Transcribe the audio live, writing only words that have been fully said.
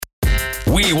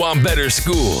We want better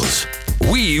schools.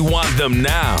 We want them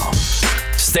now.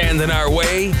 Stand in our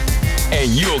way, and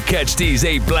you'll catch these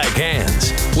 8 black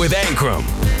hands with Ankrum,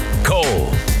 Cole,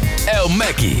 El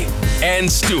Mekki,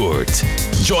 and Stewart.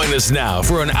 Join us now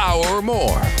for an hour or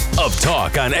more of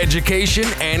talk on education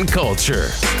and culture.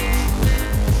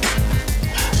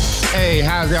 Hey,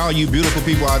 how's all you beautiful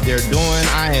people out there doing?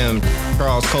 I am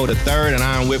Charles Cole III, and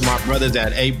I'm with my brothers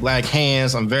at 8 Black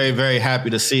Hands. I'm very, very happy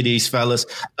to see these fellas.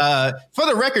 For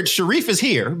the record, Sharif is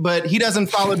here, but he doesn't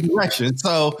follow directions.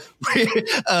 So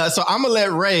I'm going to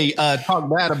let Ray talk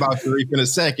bad about Sharif in a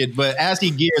second. But as he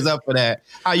gears up for that,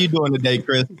 how you doing today,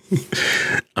 Chris?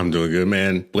 I'm doing good,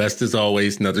 man. Blessed as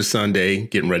always. Another Sunday,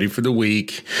 getting ready for the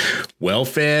week. Well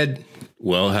fed,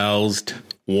 well housed,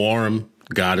 warm.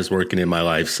 God is working in my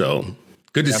life. So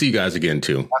good to see you guys again,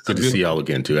 too. Good to see y'all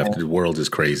again, too, after the world is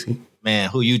crazy. Man,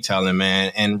 who you telling,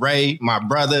 man? And Ray, my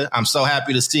brother, I'm so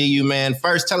happy to see you, man.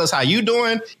 First, tell us how you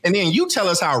doing, and then you tell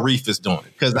us how Reef is doing,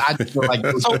 because I just feel like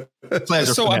it's a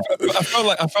pleasure. So I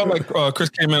felt like Chris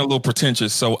came in a little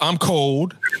pretentious. So I'm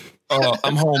cold.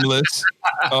 I'm homeless.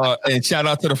 And shout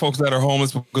out to the folks that are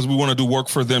homeless, because we want to do work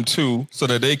for them, too, so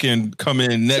that they can come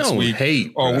in next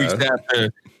week or weeks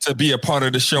after to be a part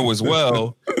of the show as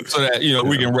well, so that, you know,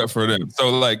 we can rep for them. So,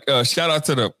 like, shout out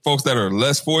to the folks that are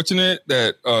less fortunate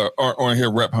that aren't on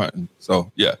here rep hunting.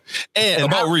 So, yeah. And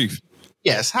about Reef.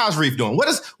 Yes, how's Reef doing?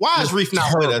 Why is Reef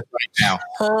not with us right now?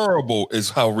 Terrible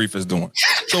is how Reef is doing.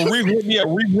 So Reef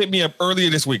hit me up earlier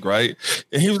this week, right?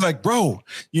 And he was like, bro,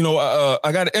 you know,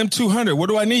 I got an M200. What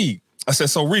do I need? I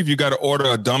said, so Reef, you got to order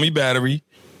a dummy battery.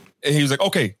 And he was like,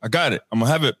 okay, I got it. I'm going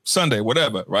to have it Sunday,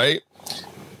 whatever, right?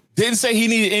 Didn't say he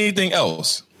needed anything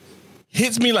else.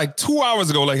 Hits me like 2 hours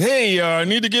ago, like, hey, I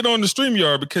need to get on the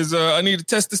StreamYard because I need to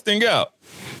test this thing out.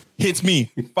 Hits me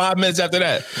 5 minutes after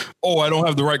that. Oh, I don't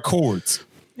have the right cords.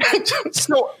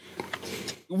 So,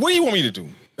 what do you want me to do?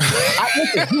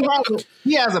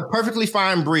 He has a perfectly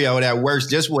fine Brio that works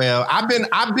just well. I've been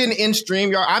in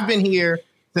StreamYard. I've been here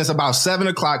since about 7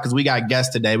 o'clock because we got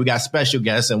guests today. We got special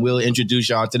guests, and we'll introduce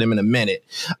y'all to them in a minute.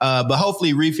 But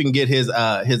hopefully, Reef can get his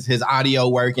audio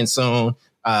working soon.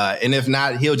 And if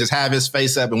not, he'll just have his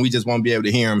face up, and we just won't be able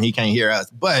to hear him. He can't hear us.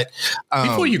 But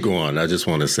before you go on, I just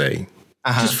want to say,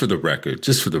 just for the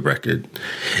record,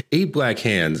 8 Black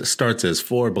Hands starts as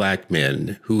 4 black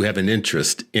men who have an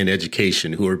interest in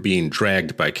education, who are being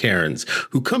dragged by Karens,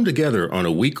 who come together on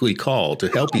a weekly call to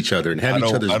help each other and have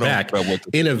each other's back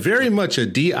in a very much a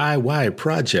DIY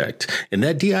project. And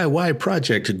that DIY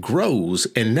project grows.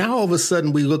 And now all of a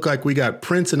sudden we look like we got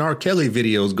Prince and R. Kelly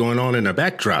videos going on in our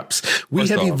backdrops. We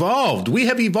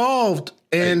have evolved.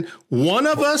 And one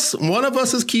of us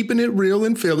is keeping it real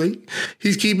in Philly.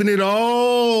 He's keeping it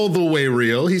all the way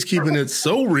real. He's keeping it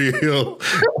so real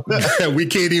that we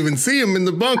can't even see him in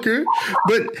the bunker.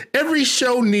 But every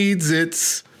show needs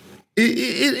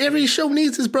every show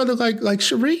needs his brother like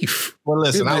Sharif. Well,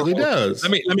 listen, it really does.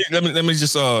 Let me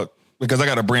just because I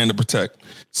got a brand to protect.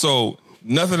 So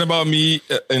nothing about me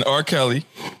and R. Kelly.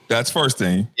 That's first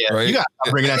thing. Yeah, right? You got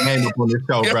to bring that name up on the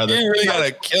show, brother. You really got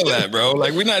to kill that, bro.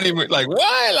 Like, we're not even like,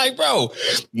 what? Like, bro.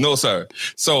 No, sir.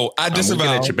 So I disavow. I'm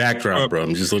looking at your backdrop, bro.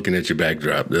 I'm just looking at your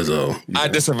backdrop. That's all. Yeah. I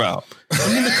disavow.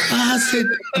 I'm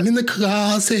in the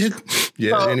closet.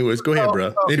 Yeah, anyways, go ahead,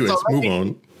 bro. Anyways, move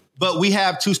on. But we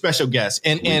have 2 special guests.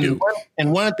 And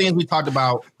one of the things we talked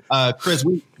about, Chris,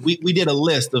 we did a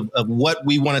list of what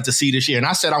we wanted to see this year. And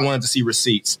I said I wanted to see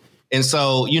receipts. And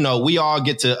so, you know, we all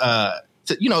get to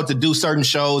do certain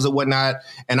shows or whatnot.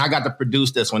 And I got to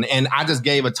produce this one. And I just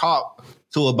gave a talk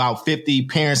to about 50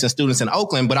 parents and students in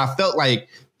Oakland. But I felt like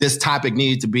this topic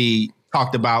needed to be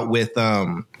talked about with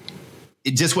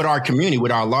just with our community,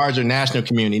 with our larger national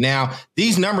community. Now,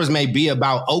 these numbers may be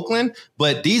about Oakland,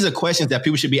 but these are questions that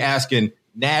people should be asking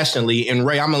nationally. And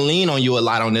Ray, I'm gonna lean on you a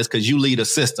lot on this because you lead a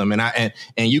system and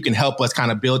you can help us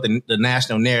kind of build the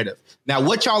national narrative. Now,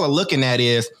 what y'all are looking at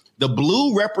is the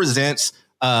blue represents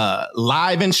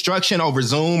live instruction over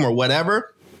Zoom or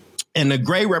whatever. And the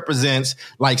gray represents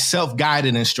like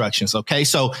self-guided instructions. OK,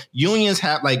 so unions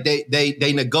have like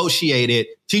they negotiated,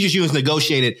 teachers unions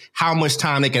negotiated how much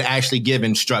time they can actually give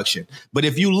instruction. But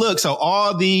if you look, so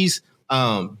all these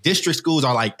district schools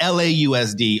are like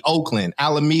LAUSD, Oakland,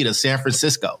 Alameda, San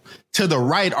Francisco. To the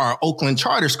right are Oakland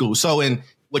charter schools. So in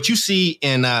what you see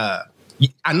in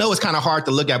I know it's kind of hard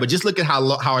to look at, but just look at how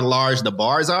large the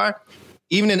bars are.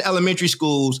 Even in elementary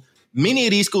schools, many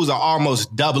of these schools are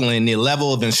almost doubling the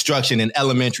level of instruction in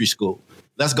elementary school.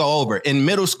 Let's go over. In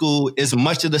middle school, it's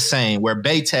much of the same, where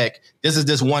Baytech, this is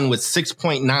this one with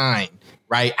 6.9,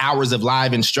 right, hours of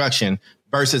live instruction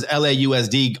versus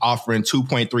LAUSD offering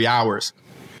 2.3 hours.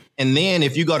 And then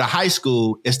if you go to high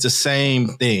school, it's the same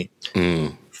thing.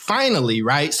 Finally,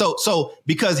 right? So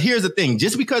because here's the thing,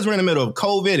 just because we're in the middle of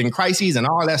COVID and crises and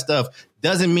all that stuff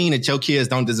doesn't mean that your kids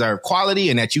don't deserve quality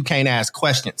and that you can't ask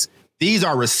questions. These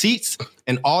are receipts,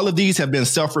 and all of these have been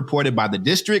self-reported by the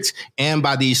districts and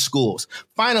by these schools.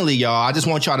 Finally, y'all, I just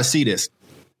want y'all to see this.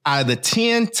 Out of the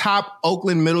 10 top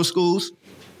Oakland middle schools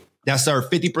that serve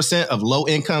 50% of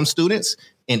low-income students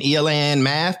in ELA and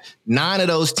math, 9 of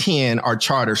those 10 are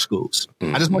charter schools.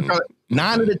 I just want y'all to,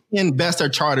 9 of the 10 best are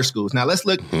charter schools. Now let's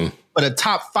look for the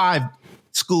top 5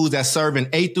 schools that serve an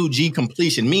A through G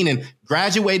completion, meaning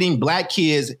graduating Black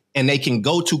kids and they can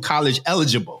go to college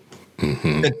eligible.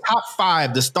 The top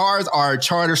 5, the stars are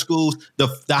charter schools. The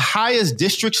highest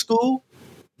district school,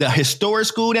 the historic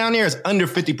school down there is under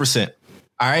 50%.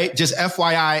 All right, just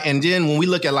FYI. And then when we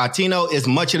look at Latino, it's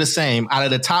much of the same. Out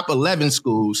of the top 11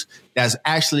 schools that's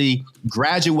actually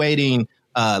graduating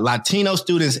Latino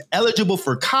students eligible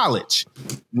for college,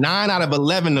 9 out of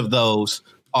 11 of those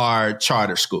are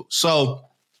charter schools. So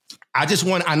I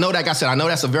know, like I said, I know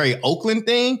that's a very Oakland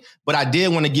thing, but I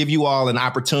did want to give you all an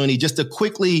opportunity just to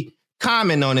quickly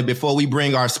comment on it before we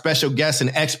bring our special guests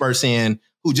and experts in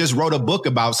who just wrote a book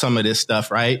about some of this stuff,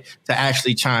 right? To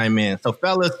actually chime in. So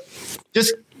fellas,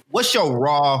 just what's your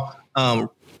raw,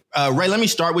 Ray, let me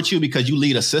start with you because you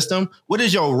lead a system. What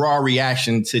is your raw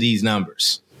reaction to these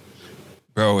numbers?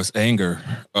 Bro, it's anger.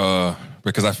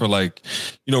 Because I feel like,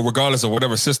 regardless of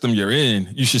whatever system you're in,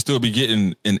 you should still be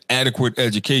getting an adequate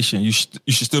education. You should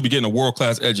still be getting a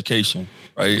world-class education,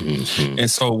 right?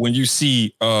 And so when you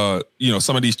see,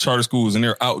 some of these charter schools and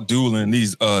they're out dueling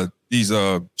these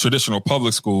traditional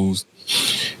public schools,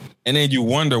 and then you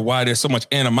wonder why there's so much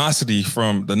animosity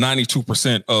from the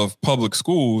 92% of public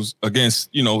schools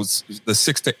against, the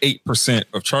 6 to 8%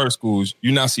 of charter schools,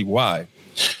 you now see why.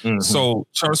 So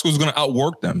charter schools are going to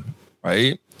outwork them,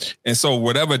 right? And so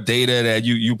whatever data that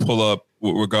you pull up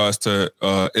with regards to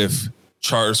if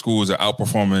charter schools are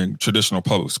outperforming traditional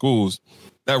public schools,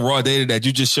 that raw data that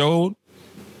you just showed,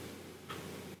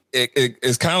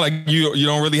 it's kind of like you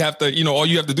don't really have to, all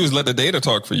you have to do is let the data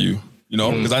talk for you,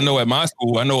 because I know at my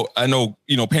school, I know,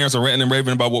 parents are ranting and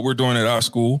raving about what we're doing at our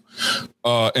school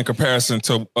in comparison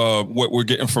to what we're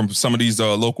getting from some of these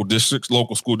local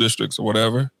school districts or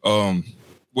whatever.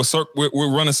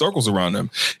 We're running circles around them.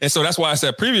 And so that's why I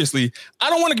said previously, I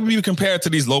don't want to be compared to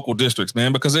these local districts,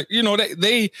 man, because they're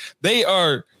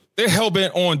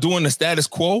hell-bent on doing the status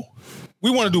quo. We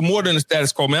want to do more than the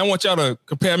status quo, man. I want y'all to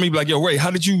compare me, like, yo, Ray, how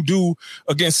did you do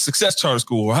against Success Charter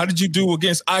School? Or how did you do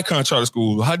against Icon Charter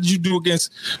School? How did you do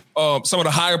against some of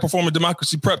the higher performing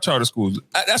Democracy Prep Charter Schools?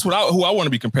 That's who I want to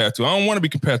be compared to. I don't want to be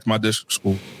compared to my district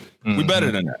school. We better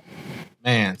than that.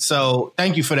 Man, so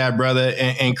thank you for that, brother.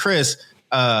 And Chris,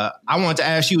 I wanted to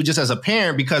ask you just as a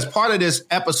parent, because part of this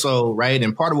episode, right,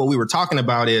 and part of what we were talking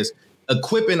about is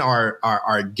equipping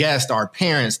our guests, our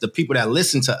parents, the people that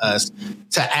listen to us,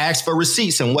 to ask for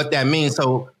receipts and what that means.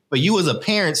 So for you as a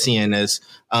parent seeing this,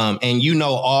 and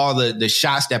all the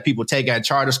shots that people take at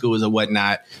charter schools and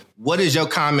whatnot, what is your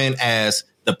comment as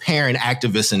the parent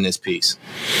activist in this piece?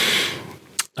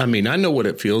 I mean, I know what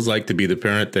it feels like to be the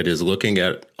parent that is looking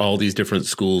at all these different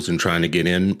schools and trying to get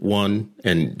in one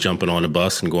and jumping on a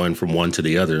bus and going from one to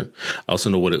the other. I also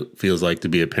know what it feels like to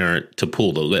be a parent to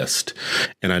pull the list.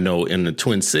 And I know in the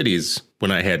Twin Cities, when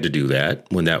I had to do that,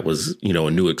 when that was, a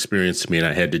new experience to me and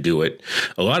I had to do it,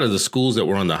 a lot of the schools that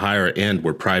were on the higher end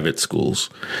were private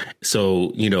schools.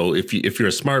 So, if you're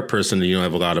a smart person and you don't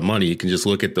have a lot of money, you can just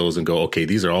look at those and go, okay,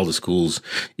 these are all the schools.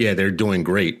 Yeah, they're doing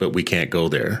great, but we can't go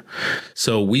there.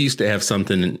 So we used to have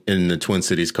something in the Twin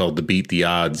Cities called the Beat the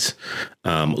Odds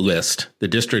list. The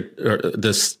district, or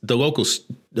the local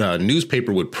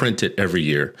newspaper would print it every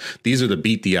year. These are the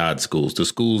Beat the Odds schools, the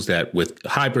schools that with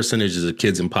high percentages of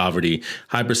kids in poverty,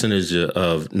 high percentage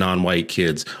of non-white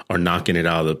kids are knocking it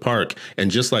out of the park.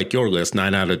 And just like your list,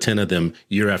 9 out of 10 of them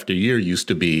year after year used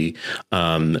to be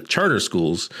charter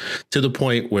schools, to the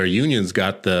point where unions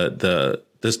got the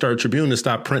Star Tribune to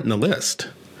stop printing the list.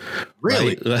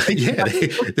 Really? Right? Yeah.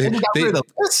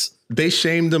 They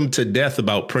shamed them to death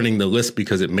about printing the list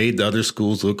because it made the other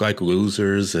schools look like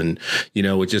losers. And,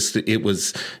 it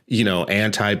was,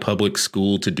 anti-public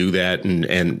school to do that.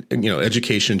 And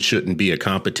education shouldn't be a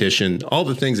competition. All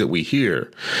the things that we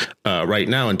hear right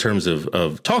now in terms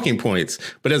of talking points.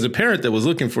 But as a parent that was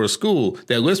looking for a school,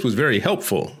 that list was very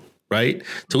helpful, right?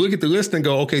 To look at the list and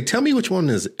go, okay, tell me which one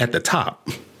is at the top.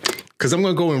 because I'm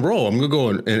going to go enroll. I'm going to go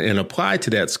and apply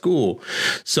to that school.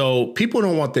 So people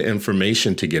don't want the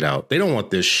information to get out. They don't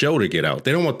want this show to get out.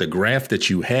 They don't want the graph that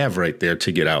you have right there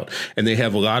to get out. And they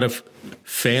have a lot of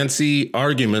fancy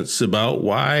arguments about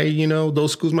why,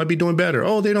 those schools might be doing better.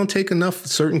 Oh, they don't take enough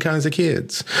certain kinds of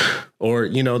kids, or,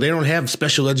 they don't have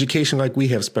special education like we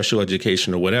have special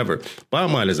education or whatever.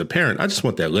 Bottom line, as a parent, I just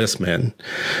want that list, man.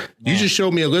 You just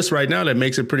showed me a list right now that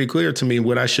makes it pretty clear to me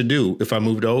what I should do if I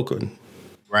move to Oakland.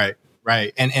 Right.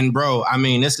 Right. And bro, I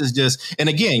mean, this is just, and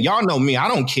again, y'all know me, I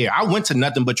don't care. I went to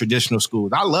nothing but traditional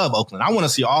schools. I love Oakland. I want to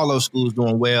see all those schools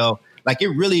doing well. Like it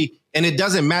really, and it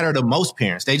doesn't matter to most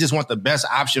parents. They just want the best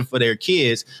option for their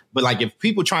kids. But like if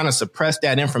people trying to suppress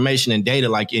that information and data,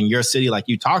 like in your city, like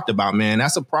you talked about, man,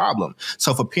 that's a problem.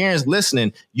 So for parents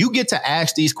listening, you get to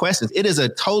ask these questions. It is a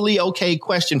totally okay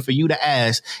question for you to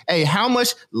ask. Hey, how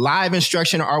much live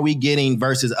instruction are we getting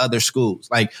versus other schools?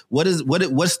 Like what's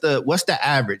the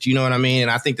average? You know what I mean?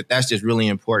 And I think that that's just really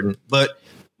important. But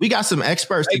we got some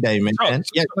experts today, man.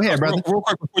 Yeah, go ahead, brother. Real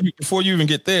quick before you even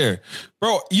get there,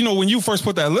 bro. When you first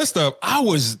put that list up, I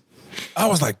was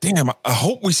like, damn. I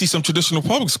hope we see some traditional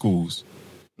public schools,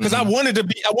 because I wanted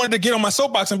to get on my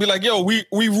soapbox and be like, yo, we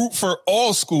root for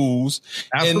all schools.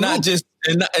 Absolutely.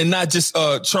 and not just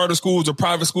charter schools or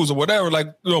private schools or whatever. Like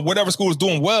whatever school is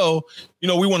doing well,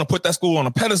 we want to put that school on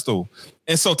a pedestal.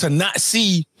 And so to not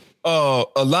see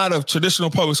a lot of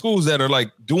traditional public schools that are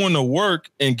like doing the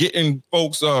work and getting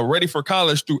folks ready for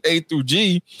college through A through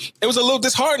G, it was a little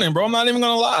disheartening, bro. I'm not even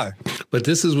going to lie. But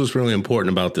this is what's really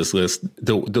important about this list.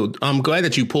 I'm glad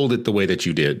that you pulled it the way that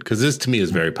you did, because this to me is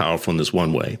very powerful in this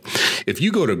one way. If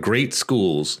you go to Great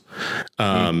Schools,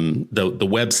 the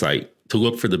website, to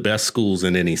look for the best schools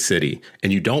in any city,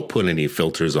 and you don't put any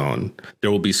filters on, there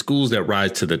will be schools that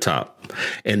rise to the top.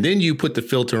 And then you put the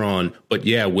filter on, but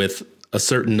with a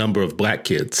certain number of black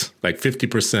kids, like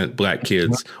 50% black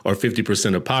kids or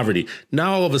 50% of poverty.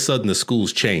 Now, all of a sudden, the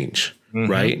schools change,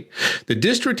 right? The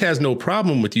district has no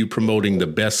problem with you promoting the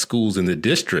best schools in the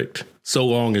district, so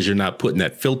long as you're not putting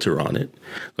that filter on it.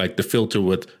 Like the filter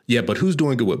with, but who's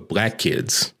doing it with black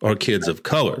kids or kids of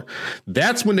color?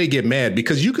 That's when they get mad,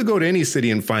 because you could go to any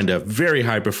city and find a very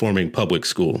high performing public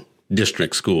school,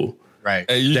 district school, right,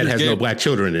 that has no black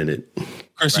children in it.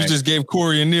 Chris, you just gave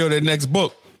Corey and Neil their next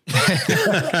book. and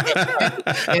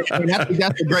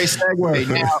that's a great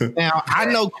segue. Now I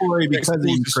know Corey because of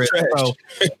you, Chris. So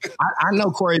I know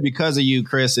Corey because of you,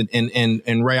 Chris,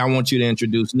 and Ray. I want you to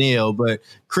introduce Neil, but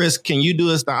Chris, can you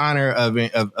do us the honor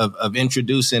of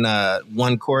introducing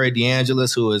one Corey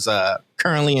DeAngelis, who is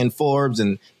currently in Forbes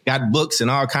and got books and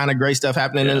all kind of great stuff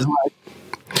happening in his life?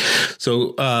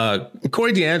 So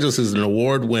Corey DeAngelis is an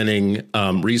award-winning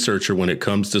researcher when it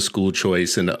comes to school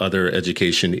choice and other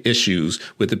education issues,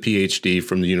 with a PhD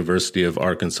from the University of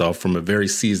Arkansas from a very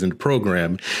seasoned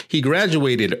program. He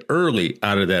graduated early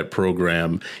out of that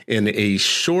program in a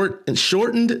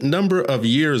shortened number of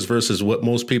years versus what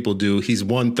most people do. He's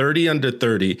won 30 under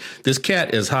 30. This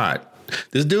cat is hot.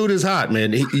 This dude is hot,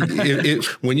 man.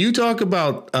 When you talk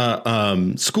about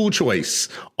school choice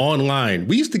online,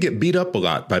 we used to get beat up a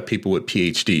lot by people with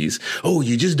PhDs. Oh,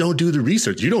 you just don't do the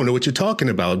research. You don't know what you're talking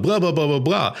about. Blah, blah, blah, blah,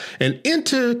 blah. And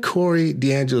enter Corey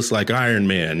DeAngelis like Iron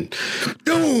Man.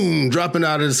 Boom! Dropping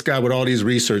out of the sky with all these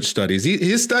research studies.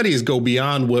 His studies go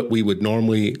beyond what we would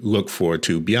normally look forward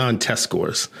to, beyond test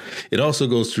scores. It also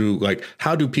goes through, like,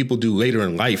 how do people do later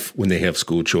in life when they have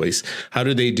school choice? How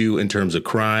do they do in terms of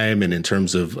crime and in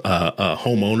terms of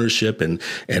home ownership and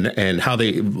how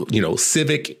they,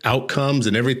 civic outcomes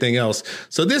and everything else.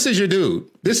 So this is your dude.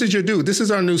 This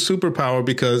is our new superpower,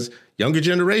 because younger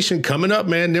generation coming up,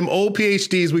 man, them old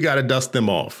PhDs, we got to dust them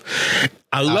off.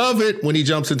 I love it when he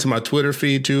jumps into my Twitter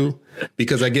feed too,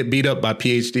 because I get beat up by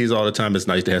PhDs all the time. It's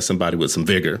nice to have somebody with some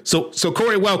vigor. So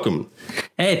Corey, welcome.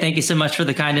 Hey, thank you so much for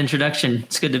the kind introduction.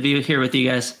 It's good to be here with you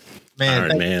guys. Man,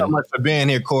 thank you so much for being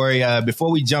here, Corey.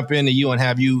 Before we jump into you and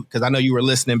have you, because I know you were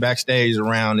listening backstage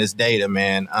around this data,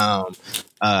 man.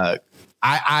 I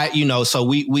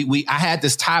had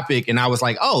this topic and I was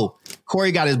like, oh,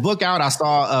 Corey got his book out. I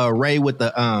saw Ray with the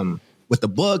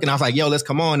book, and I was like, yo, let's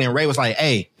come on. And Ray was like,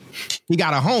 hey, he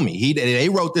got a homie. They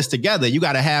wrote this together. You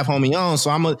got to have homie on.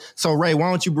 So Ray, why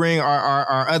don't you bring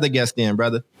our other guest in,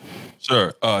 brother?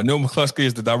 Sure. Neil McCluskey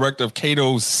is the director of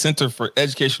Cato's Center for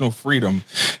Educational Freedom.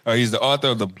 He's the author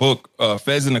of the book,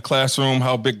 Feds in the Classroom,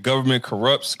 How Big Government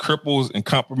Corrupts, Cripples, and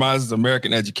Compromises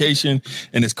American Education,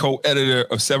 and is co-editor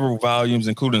of several volumes,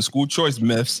 including School Choice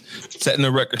Myths, Setting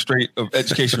the Record Straight of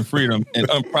Education Freedom, and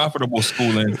Unprofitable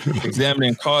Schooling,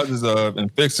 Examining Causes of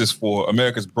and Fixes for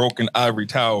America's Broken Ivory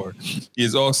Tower. Power.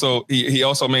 He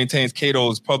also maintains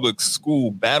Cato's public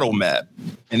school battle map,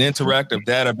 an interactive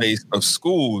database of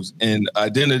schools and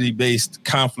identity-based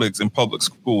conflicts in public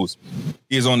schools.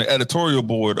 He is on the editorial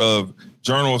board of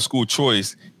Journal of School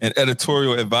Choice and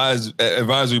editorial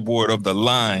advisory board of The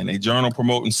Line, a journal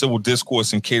promoting civil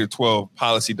discourse and K-12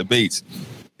 policy debates.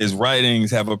 His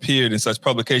writings have appeared in such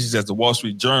publications as the Wall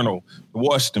Street Journal, the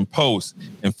Washington Post,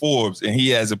 and Forbes, and he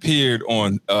has appeared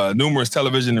on numerous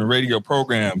television and radio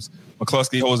programs.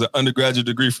 McCluskey holds an undergraduate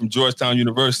degree from Georgetown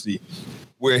University,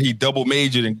 where he double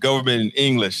majored in government and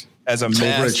English. As a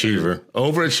overachiever.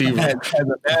 Has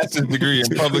a master's degree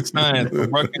in public science from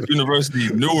Rutgers University,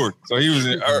 Newark. So he was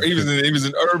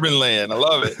in urban land. I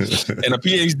love it. And a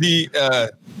PhD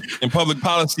in public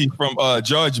policy from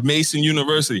George Mason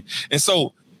University. And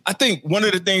so I think one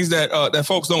of the things that that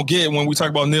folks don't get when we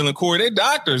talk about Neil and Corey, they're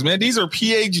doctors, man. These are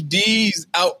PhDs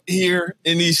out here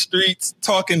in these streets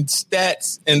talking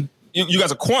stats, and you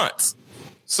guys are quants.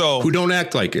 So who don't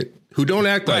act like it? Who don't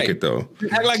act like it though?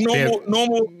 Act like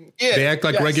normal. Yeah, they act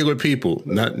like regular people.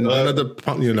 None of the,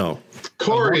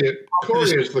 Corey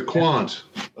is the quant.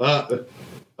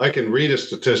 I can read a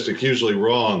statistic, usually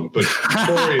wrong, but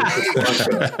Corey is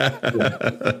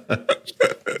the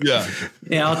quant.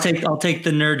 Yeah, I'll take the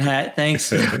nerd hat. Thanks.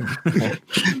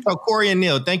 So Corey and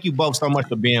Neil, thank you both so much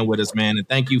for being with us, man, and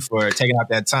thank you for taking out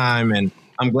that time. And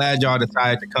I'm glad y'all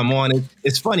decided to come on.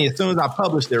 It's funny. As soon as I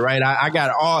published it, right, I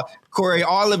got Corey,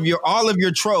 all of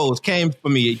your trolls came for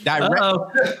me directly.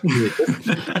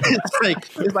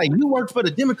 it's like you worked for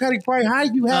the Democratic Party. How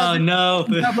do you have? Oh no!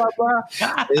 Blah blah blah.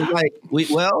 It's like we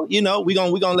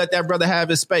gonna let that brother have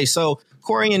his space. So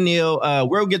Corey and Neil,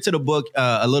 we'll get to the book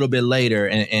a little bit later,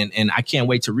 and I can't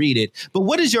wait to read it. But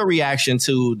what is your reaction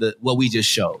to what we just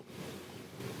showed?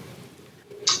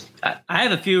 I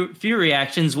have a few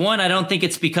reactions. One, I don't think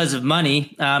it's because of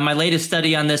money. My latest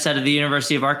study on this out of the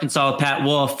University of Arkansas,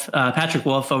 Patrick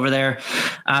Wolf over there,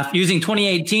 using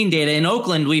 2018 data in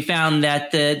Oakland, we found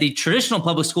that the traditional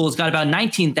public schools got about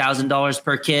 $19,000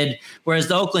 per kid, whereas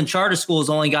the Oakland charter schools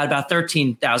only got about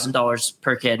 $13,000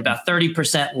 per kid, about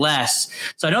 30% less.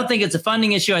 So I don't think it's a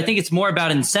funding issue. I think it's more about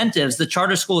incentives. The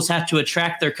charter schools have to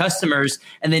attract their customers,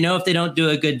 and they know if they don't do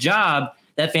a good job,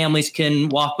 that families can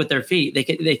walk with their feet. They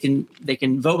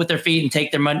can vote with their feet and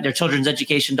take their children's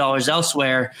education dollars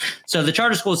elsewhere. So the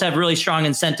charter schools have really strong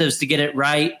incentives to get it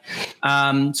right.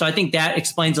 So I think that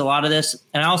explains a lot of this.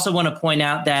 And I also want to point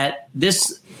out that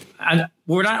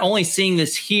we're not only seeing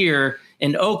this here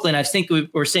in Oakland. I think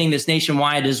we're seeing this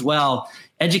nationwide as well.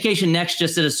 Education Next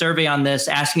just did a survey on this,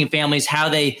 asking families how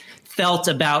they felt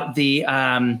about the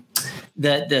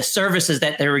services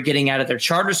that they were getting out of their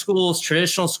charter schools,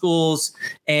 traditional schools,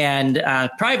 and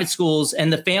private schools.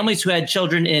 And the families who had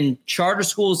children in charter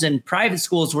schools and private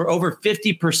schools were over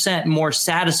 50% more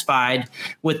satisfied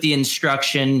with the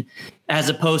instruction as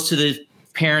opposed to the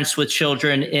parents with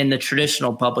children in the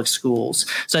traditional public schools.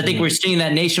 So I think we're seeing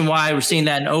that nationwide. We're seeing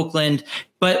that in Oakland.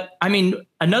 But I mean,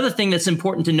 another thing that's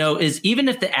important to note is even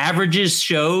if the averages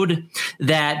showed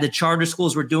that the charter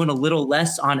schools were doing a little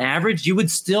less on average, you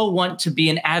would still want to be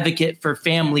an advocate for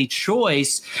family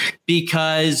choice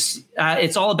because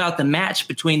it's all about the match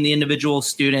between the individual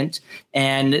student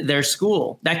and their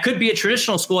school. That could be a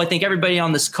traditional school. I think everybody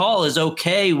on this call is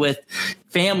okay with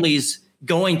families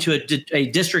going to a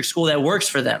district school that works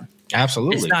for them.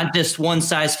 Absolutely. It's not just one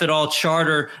size fit all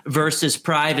charter versus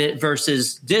private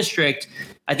versus district.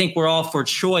 I think we're all for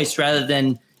choice rather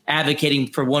than advocating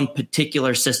for one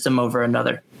particular system over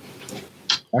another.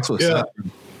 That's what's up.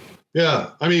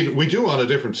 Yeah. I mean, we do want a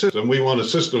different system. We want a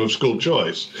system of school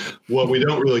choice. What we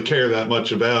don't really care that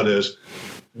much about is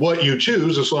what you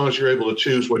choose, as long as you're able to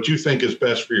choose what you think is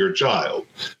best for your child.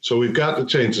 So we've got to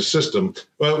change the system.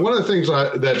 But one of the things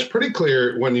that's pretty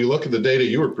clear when you look at the data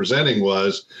you were presenting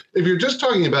was, if you're just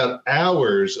talking about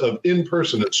hours of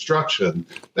in-person instruction,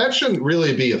 that shouldn't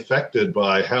really be affected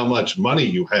by how much money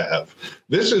you have.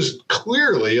 This is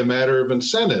clearly a matter of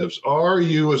incentives. Are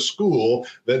you a school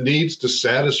that needs to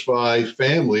satisfy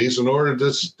families in order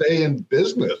to stay in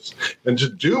business and to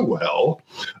do well?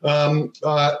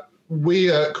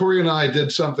 Corey and I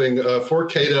did something for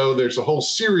Cato. There's a whole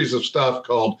series of stuff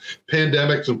called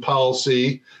Pandemics and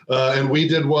Policy. And we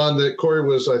did one that Corey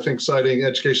was, I think, citing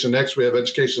Education Next. We have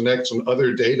Education Next and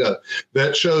other data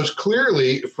that shows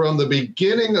clearly from the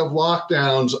beginning of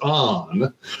lockdowns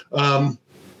on,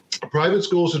 private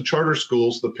schools and charter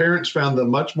schools, the parents found them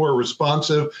much more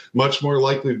responsive, much more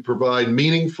likely to provide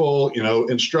meaningful,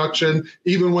 instruction.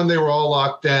 Even when they were all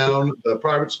locked down, the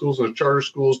private schools and the charter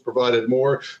schools provided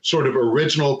more sort of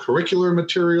original curricular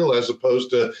material as opposed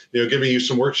to, giving you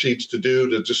some worksheets to do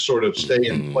to just sort of stay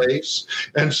in place.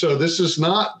 And so this is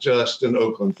not just an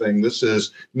Oakland thing. This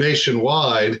is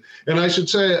nationwide. And I should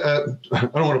say, I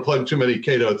don't want to plug too many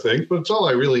Cato things, but it's all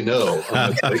I really know.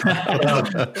 I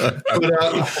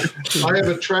have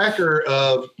a tracker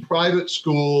of private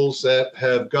schools that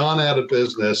have gone out of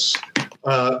business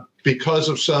because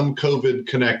of some COVID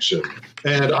connection.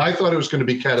 And I thought it was going to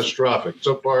be catastrophic.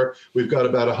 So far, we've got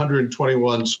about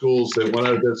 121 schools that went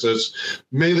out of business,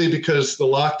 mainly because the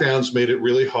lockdowns made it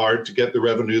really hard to get the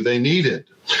revenue they needed.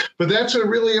 But that's a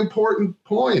really important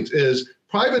point, is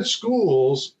private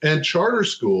schools and charter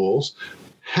schools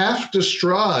have to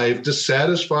strive to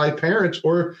satisfy parents,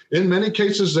 or in many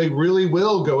cases, they really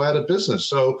will go out of business.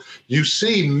 So you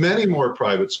see many more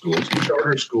private schools,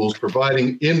 charter schools,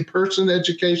 providing in-person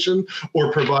education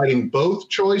or providing both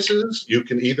choices. You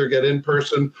can either get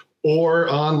in-person or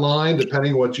online,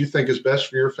 depending on what you think is best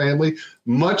for your family.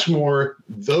 Much more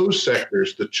those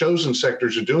sectors, the chosen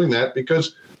sectors, are doing that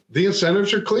because the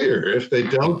incentives are clear. If they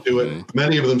don't do it,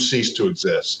 many of them cease to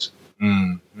exist.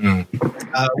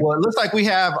 Well, it looks like we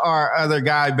have our other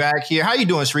guy back here. How you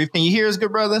doing, Sharif? Can you hear us,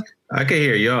 good brother? I can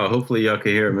hear y'all. Hopefully y'all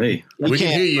can hear me. We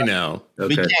can hear you now. Okay,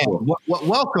 we can. Cool.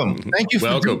 Welcome. Thank you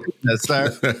for joining us,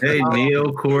 sir. Hey,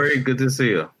 Neil, Corey, good to see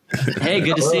you. Hey,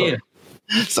 good to see you.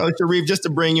 So, Sharif, just to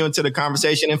bring you into the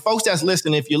conversation, and folks that's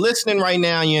listening, if you're listening right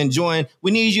now and you're enjoying, we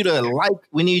need you to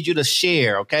we need you to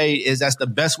share, okay? That's the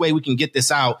best way we can get this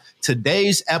out.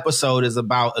 Today's episode is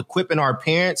about equipping our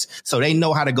parents so they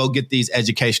know how to go get these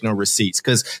educational receipts,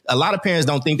 because a lot of parents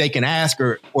don't think they can ask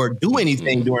or do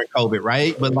anything during COVID,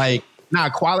 right? But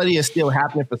equality is still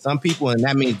happening for some people, and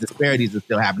that means disparities are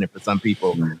still happening for some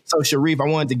people. So, Sharif, I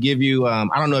wanted to give you, I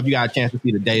don't know if you got a chance to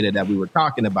see the data that we were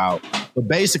talking about, but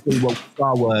basically what we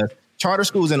saw was charter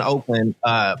schools in Oakland,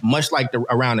 much like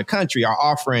around the country, are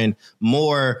offering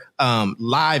more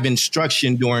live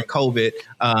instruction during COVID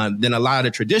than a lot of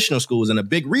the traditional schools. And a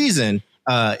big reason,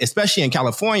 especially in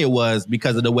California, was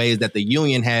because of the ways that the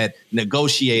union had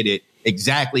negotiated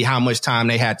exactly how much time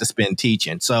they had to spend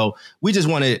teaching. So we just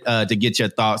wanted to get your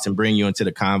thoughts and bring you into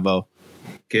the convo.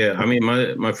 Yeah, I mean,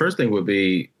 my first thing would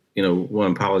be,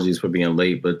 one, apologies for being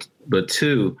late, but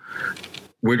two,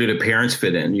 where do the parents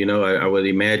fit in? I would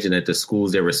imagine that the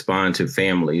schools that respond to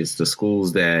families, the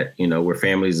schools that, where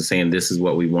families are saying this is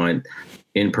what we want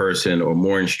in person or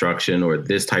more instruction or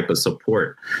this type of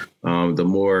support, the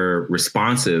more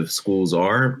responsive schools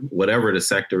are, whatever the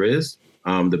sector is,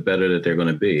 the better that they're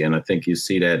going to be. And I think you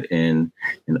see that in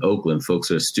Oakland.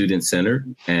 Folks are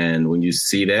student-centered. And when you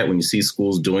see that, when you see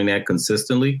schools doing that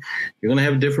consistently, you're going to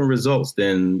have different results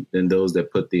than those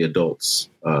that put the adults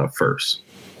first.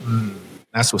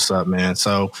 That's what's up, man.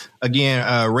 So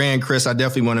again, Ray and Chris, I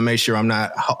definitely want to make sure I'm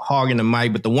not hogging the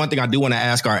mic. But the one thing I do want to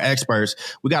ask our experts,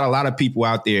 we got a lot of people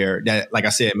out there that, like I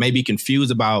said, may be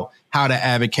confused about how to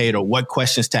advocate or what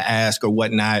questions to ask or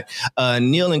whatnot.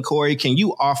 Neil and Corey, can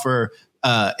you offer,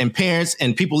 and parents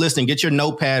and people listening, get your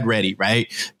notepad ready, right?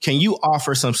 Can you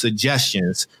offer some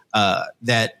suggestions for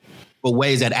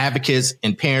ways that advocates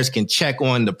and parents can check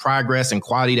on the progress and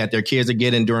quality that their kids are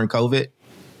getting during COVID?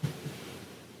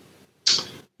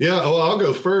 Yeah, well, I'll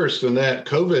go first. And that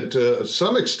COVID, to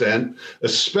some extent,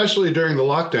 especially during the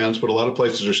lockdowns, but a lot of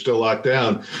places are still locked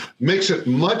down, makes it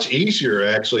much easier,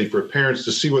 actually, for parents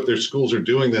to see what their schools are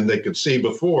doing than they could see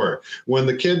before. When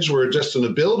the kids were just in a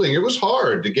building, it was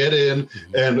hard to get in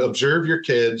and observe your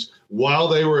kids while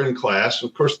they were in class.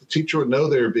 Of course, the teacher would know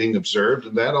they were being observed,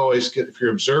 and that always, if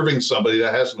you're observing somebody,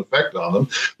 that has an effect on them.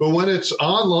 But when it's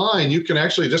online, you can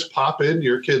actually just pop into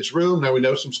your kid's room. Now, we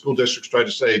know some school districts try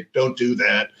to say, don't do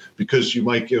that because you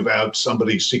might give out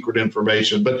somebody's secret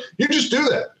information, but you just do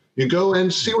that. You go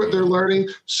and see what they're learning,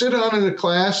 sit down in a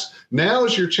class. Now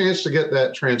is your chance to get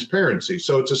that transparency.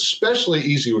 So it's especially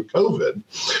easy with COVID.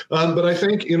 But I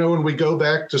think, when we go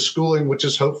back to schooling, which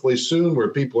is hopefully soon, where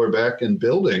people are back in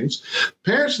buildings,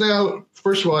 parents now,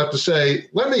 first of all, have to say,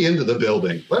 let me into the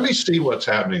building. Let me see what's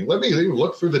happening. Let me even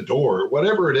look through the door,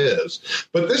 whatever it is.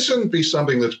 But this shouldn't be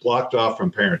something that's blocked off from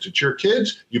parents. It's your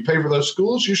kids. You pay for those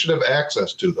schools. You should have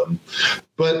access to them.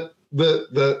 But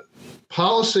the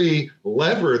policy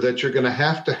lever that you're going to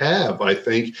have, I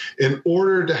think, in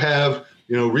order to have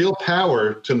real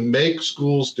power to make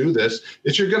schools do this,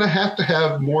 is you're going to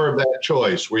have more of that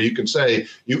choice where you can say,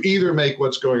 you either make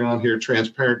what's going on here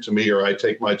transparent to me, or I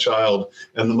take my child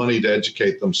and the money to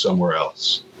educate them somewhere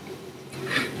else.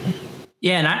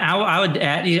 Yeah, and I would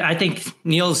add, I think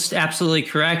Neil's absolutely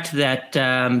correct that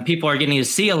people are getting to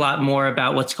see a lot more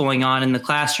about what's going on in the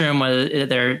classroom, whether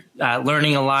they're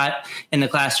learning a lot in the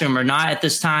classroom or not at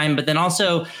this time. But then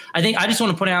also, I think I just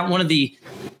want to point out one of the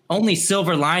only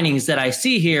silver linings that I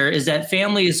see here is that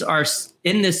families are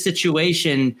in this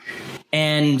situation,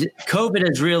 and COVID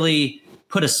has really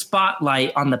put a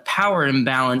spotlight on the power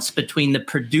imbalance between the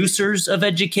producers of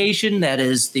education, that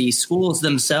is the schools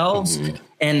themselves,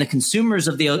 and the consumers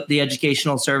of the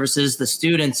educational services, the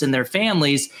students and their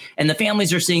families. And the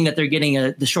families are seeing that they're getting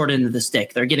the short end of the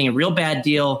stick. They're getting a real bad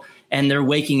deal, and they're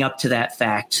waking up to that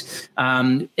fact.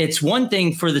 It's one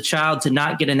thing for the child to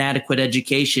not get an adequate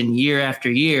education year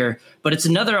after year, but it's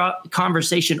another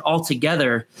conversation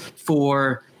altogether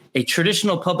for a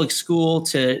traditional public school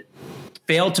to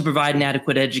fail to provide an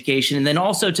adequate education, and then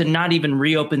also to not even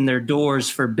reopen their doors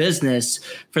for business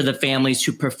for the families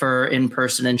who prefer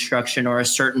in-person instruction or a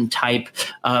certain type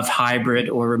of hybrid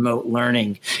or remote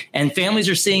learning. And families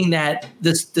are seeing that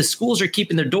the schools are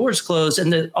keeping their doors closed,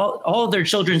 and all of their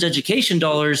children's education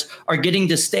dollars are getting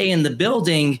to stay in the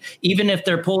building, even if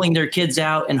they're pulling their kids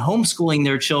out and homeschooling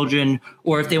their children,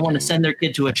 or if they want to send their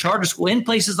kid to a charter school. In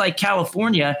places like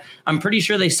California, I'm pretty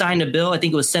sure they signed a bill, I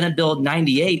think it was Senate Bill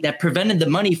 98, that prevented the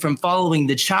money from following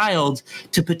the child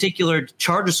to particular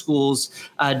charter schools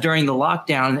during the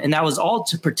lockdown. And that was all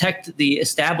to protect the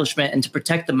establishment and to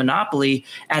protect the monopoly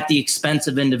at the expense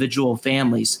of individual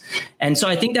families. And so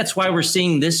I think that's why we're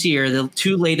seeing this year, the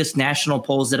two latest national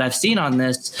polls that I've seen on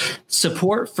this,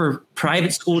 support for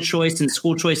private school choice and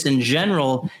school choice in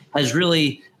general has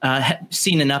really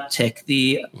seen an uptick.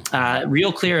 The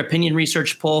Real Clear Opinion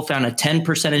Research poll found a 10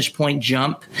 percentage point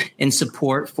jump in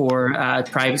support for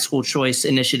private school choice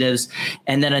initiatives.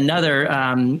 And then another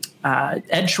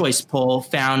EdChoice poll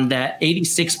found that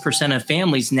 86% of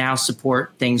families now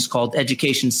support things called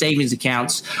education savings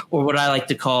accounts, or what I like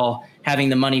to call having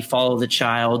the money follow the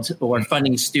child, or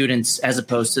funding students as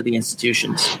opposed to the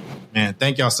institutions. Man,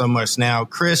 thank y'all so much. Now,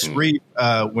 Chris Reef,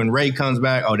 when Ray comes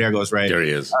back, oh, there goes Ray. There he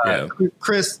is.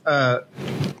 Chris, I'm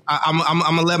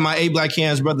gonna let my Black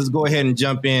Hands brothers go ahead and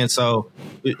jump in. So,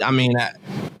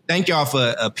 thank y'all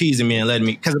for appeasing me and letting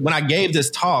me. Because when I gave this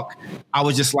talk, I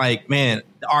was just like, man,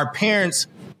 our parents,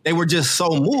 they were just so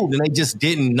moved, and they just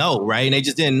didn't know, right? And they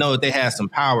just didn't know that they had some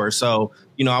power. So,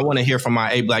 I want to hear from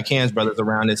my Black Hands brothers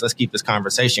around this. Let's keep this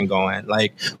conversation going.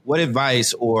 Like, what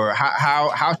advice, or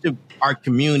how should our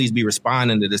communities be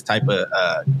responding to this type of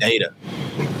data?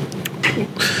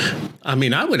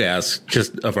 I would ask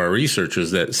just of our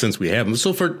researchers that, since we have them.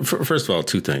 So for first of all,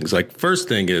 two things. Like, first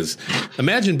thing is,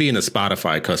 imagine being a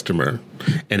Spotify customer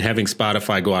and having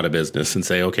Spotify go out of business and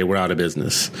say, okay, we're out of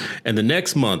business. And the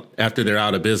next month after they're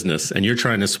out of business and you're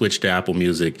trying to switch to Apple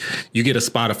Music, you get a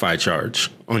Spotify charge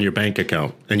on your bank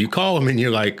account, and you call them and you're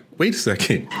like, wait a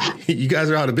second, you guys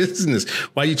are out of business.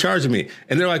 Why are you charging me?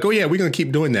 And they're like, oh yeah, we're going to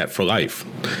keep doing that for life.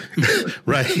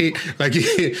 Right? Like,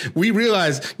 we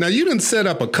realize now you didn't set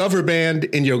up a cover band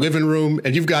in your living room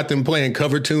and you've got them playing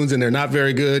cover tunes and they're not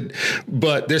very good,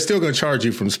 but they're still going to charge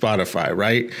you from Spotify,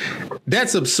 right?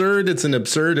 That's absurd. It's an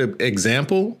absurd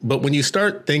example. But when you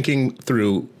start thinking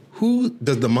through, who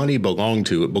does the money belong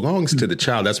to? It belongs to the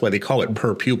child. That's why they call it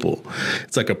per pupil.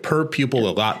 It's like a per pupil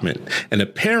allotment. And a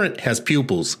parent has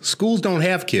pupils. Schools don't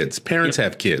have kids. Parents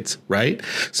have kids, right?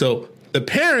 So the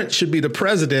parent should be the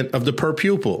president of the per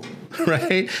pupil,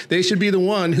 right? They should be the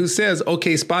one who says,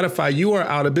 okay, Spotify, you are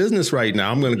out of business right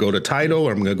now. I'm going to go to Tidal,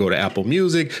 or I'm going to go to Apple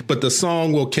Music, but the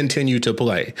song will continue to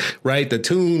play, right? The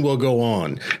tune will go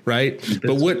on, right?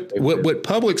 But what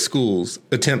public schools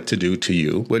attempt to do to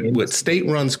you, what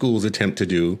state-run schools attempt to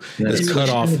do is cut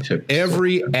off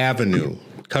every avenue.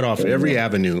 Cut off every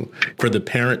avenue for the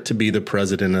parent to be the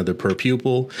president of the per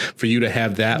pupil, for you to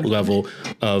have that level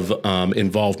of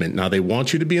involvement. Now, they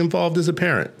want you to be involved as a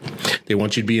parent. They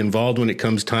want you to be involved when it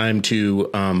comes time to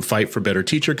fight for better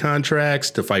teacher contracts,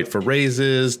 to fight for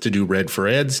raises, to do Red for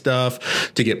Ed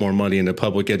stuff, to get more money into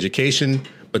public education.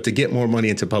 But to get more money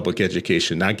into public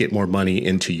education, not get more money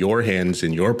into your hands,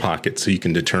 in your pocket, so you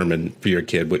can determine for your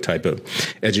kid what type of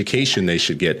education they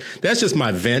should get. That's just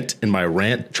my vent and my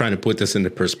rant, trying to put this into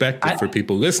perspective for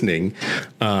people listening.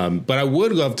 But I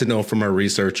would love to know from our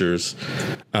researchers,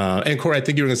 and Corey, I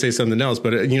think you were going to say something else,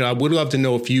 but I would love to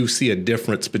know if you see a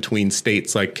difference between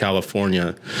states like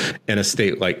California and a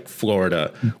state like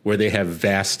Florida, where they have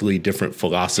vastly different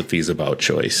philosophies about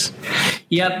choice.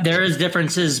 Yep, there is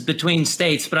differences between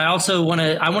states. debates, but I also want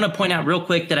to point out real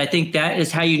quick that I think that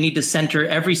is how you need to center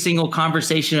every single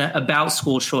conversation about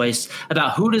school choice,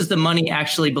 about who does the money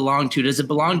actually belong to? Does it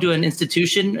belong to an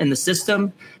institution in the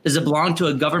system? Does it belong to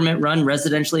a government-run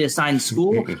residentially assigned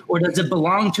school? Or does it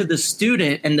belong to the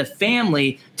student and the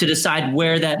family to decide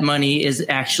where that money is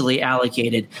actually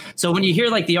allocated? So when you hear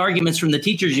like the arguments from the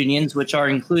teachers unions, which are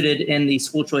included in the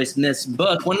School Choice Myths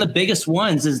book, one of the biggest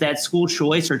ones is that school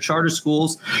choice or charter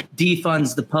schools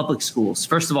defunds the public schools.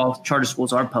 First of all, charter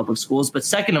schools are public schools. But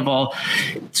second of all,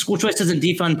 school choice doesn't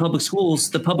defund public schools.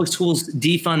 The public schools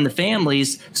defund the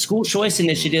families. School choice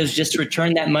initiatives just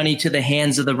return that money to the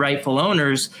hands of the rightful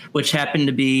owners, which happen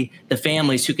to be the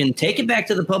families who can take it back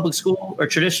to the public school or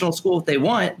traditional school if they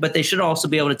want, but they should also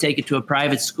be able to take it to a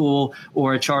private school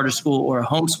or a charter school or a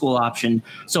homeschool option.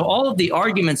 So all of the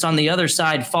arguments on the other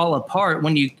side fall apart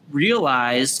when you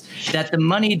realize that the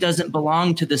money doesn't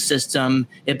belong to the system.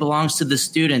 It belongs to the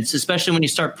students, especially when you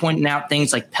start pointing out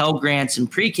things like Pell Grants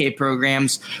and pre-K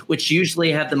programs, which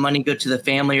usually have the money go to the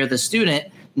family or the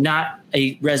student, not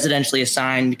a residentially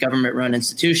assigned government-run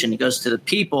institution. It goes to the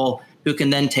people who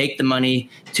can then take the money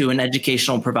to an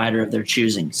educational provider of their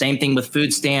choosing. Same thing with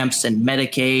food stamps and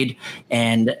Medicaid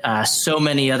and so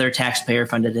many other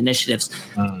taxpayer-funded initiatives.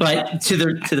 But to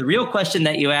the real question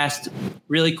that you asked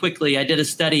really quickly, I did a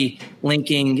study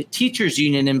linking teachers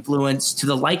union influence to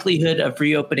the likelihood of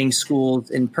reopening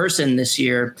schools in person this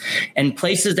year. And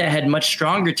places that had much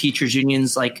stronger teachers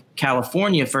unions, like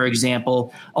California, for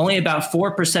example, only about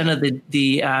 4% of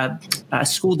the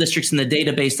school districts in the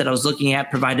database that I was looking at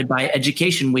provided by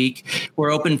Education Week were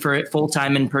open for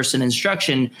full-time in-person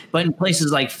instruction. But in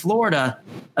places like Florida,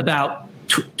 about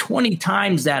 20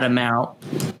 times that amount,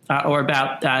 20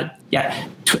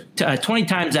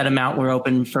 times that amount were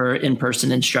open for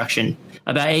in-person instruction.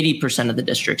 About 80% of the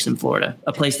districts in Florida,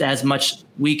 a place that has much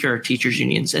weaker teachers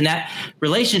unions. And that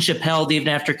relationship held even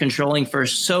after controlling for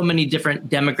so many different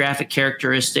demographic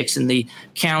characteristics in the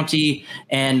county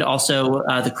and also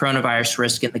the coronavirus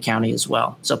risk in the county as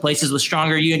well. So places with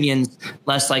stronger unions,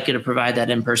 less likely to provide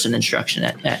that in-person instruction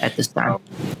at this time.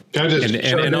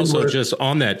 And also just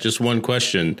on that, just one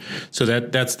question. So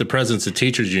that's the presence of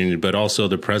teachers union, but also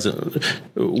the present.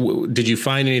 Did you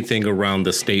find anything around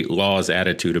the state law's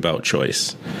attitude about choice?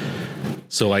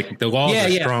 So like the laws are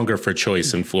stronger for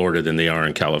choice in Florida than they are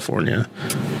in California.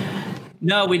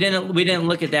 No, we didn't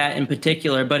look at that in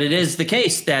particular, but it is the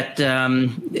case that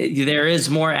there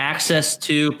is more access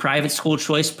to private school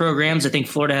choice programs. I think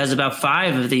Florida has about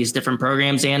 5 of these different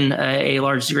programs and a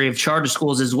large degree of charter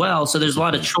schools as well. So there's a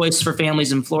lot of choice for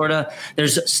families in Florida.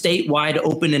 There's statewide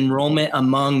open enrollment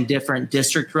among different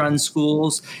district-run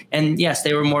schools. And yes,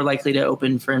 they were more likely to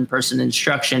open for in-person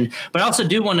instruction. But I also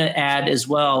do want to add as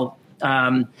well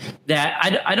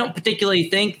that I don't particularly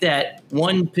think that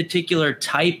one particular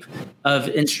type of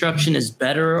instruction is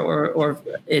better or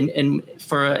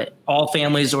for all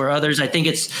families or others. I think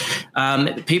it's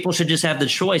people should just have the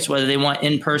choice whether they want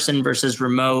in-person versus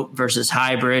remote versus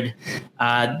hybrid.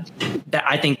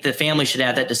 I think the family should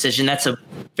have that decision. That's a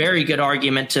very good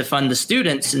argument to fund the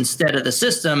students instead of the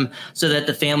system so that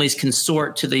the families can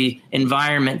sort to the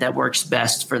environment that works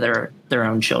best for their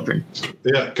own children.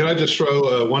 Yeah. Can I just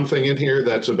throw one thing in here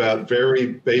that's about very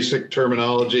basic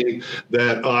terminology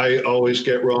that I always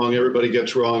get wrong. Everybody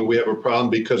gets wrong. We have a problem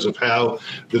because of how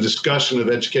the discussion of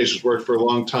education has worked for a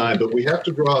long time. But we have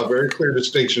to draw a very clear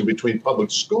distinction between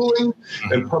public schooling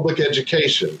and public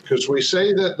education, because we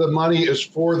say that the money is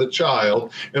for the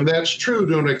child, and that's true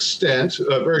to an extent,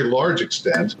 a very large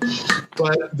extent.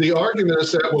 But the argument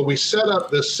is that, well, we set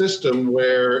up this system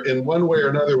where in one way or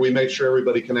another we make sure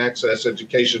everybody can access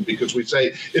education because we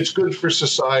say it's good for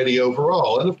society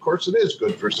overall. And of course it is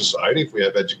good for society if we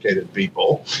have educated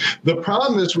people. The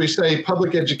problem is we say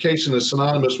public education is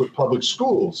synonymous with public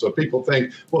schools. So people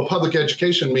think, well, public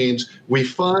education means we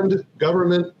fund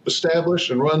government established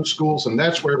and run schools and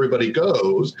that's where everybody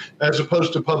goes, as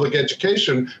opposed to public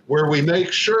education where we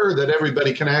make sure that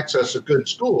everybody can access a good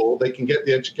school. They can get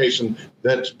the education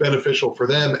that's beneficial for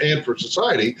them and for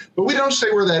society. But we don't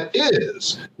say where that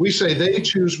is. We say they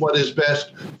choose what is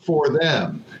best for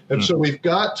them. And so we've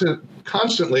got to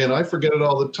constantly, and I forget it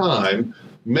all the time,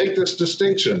 make this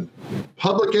distinction.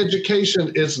 Public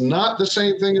education is not the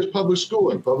same thing as public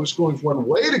schooling. Public schooling is one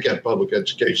way to get public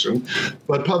education,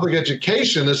 but public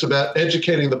education is about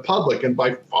educating the public, and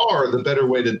by far the better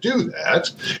way to do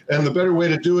that, and the better way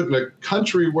to do it in a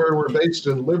country where we're based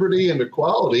in liberty and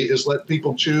equality, is let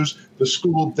people choose the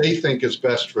school they think is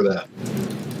best for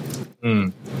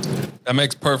them. That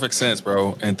makes perfect sense,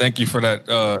 bro. And thank you for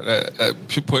that,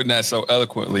 putting that so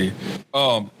eloquently.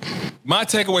 My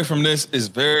takeaway from this is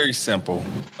very simple.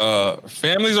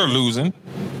 Families are losing.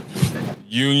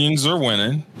 Unions are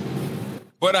winning.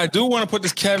 But I do want to put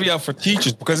this caveat for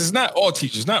teachers because it's not all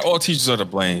teachers. Not all teachers are to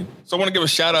blame. So I want to give a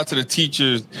shout out to the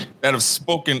teachers that have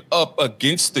spoken up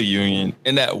against the union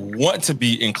and that want to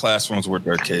be in classrooms with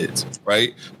their kids,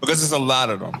 right? Because there's a lot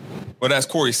of them. But as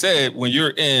Corey said, when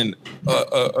you're in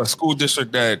a school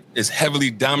district that is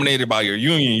heavily dominated by your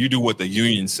union, you do what the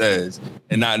union says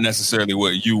and not necessarily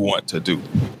what you want to do.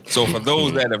 So for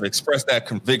those that have expressed that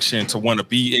conviction to want to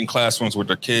be in classrooms with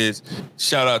their kids,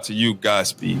 shout out to you,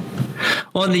 Godspeed.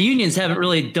 Well, and the unions haven't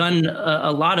really done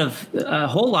a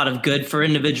whole lot of good for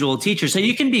individual teachers. So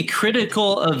you can be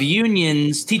critical of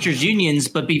unions, teachers' unions,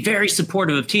 but be very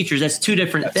supportive of teachers. That's two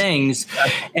different things.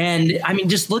 And I mean,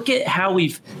 just look at how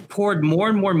we've poured more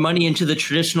and more money into the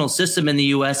traditional system in the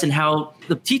U.S. and how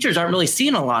the teachers aren't really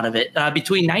seeing a lot of it.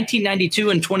 Between 1992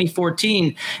 and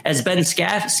 2014, as Ben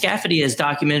Scafferty has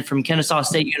documented from Kennesaw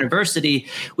State University,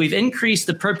 we've increased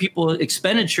the per pupil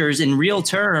expenditures in real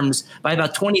terms by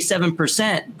about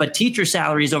 27%, but teacher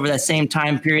salaries over that same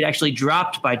time period actually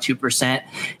dropped by 2%. And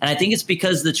I think it's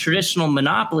because the traditional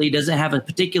monopoly doesn't have a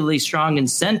particularly strong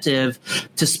incentive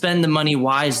to spend the money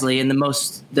wisely. And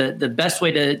the best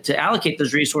way to allocate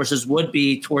those resources would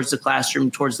be towards the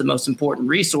classroom, towards the most important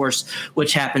resource,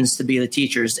 which happens to be the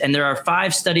teachers. And there are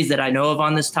 5 studies that I know of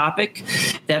on this topic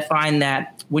that find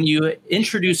that when you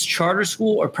introduce charter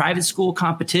school or private school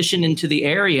competition into the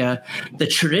area, the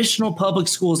traditional public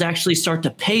schools actually start to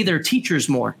pay their teachers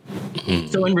more.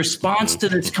 So in response to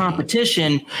this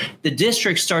competition, the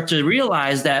districts start to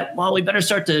realize that, well, we better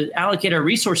start to allocate our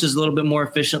resources a little bit more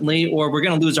efficiently, or we're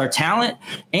going to lose our talent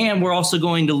and we're also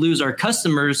going to lose our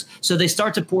customers. So they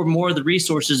start to pour more of the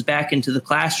resources back into the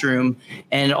classroom.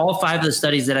 And all 5 of the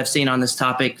studies that I've seen on this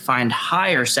topic find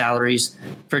higher salaries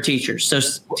for teachers. So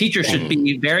teachers should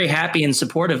be very happy and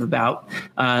supportive about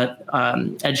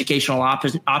educational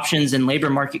options and labor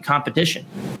market competition.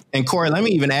 And Corey, let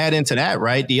me even add into that,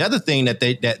 right? The other thing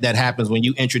that happens when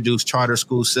you introduce charter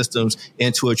school systems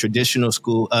into a traditional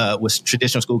school with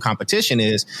traditional school competition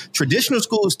is traditional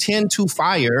schools tend to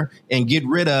fire and get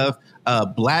rid of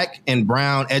Black and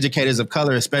brown educators of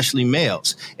color, especially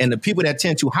males. And the people that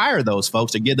tend to hire those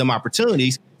folks to give them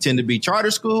opportunities tend to be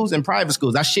charter schools and private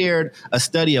schools. I shared a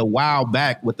study a while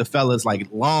back with the fellas, like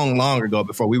long ago,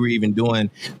 before we were even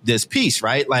doing this piece,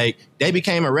 right? Like they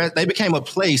became a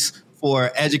place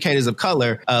for educators of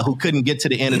color who couldn't get to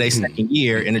the end of their second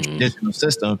year in the traditional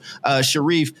system.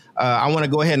 Sharif, I want to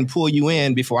go ahead and pull you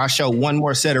in before I show one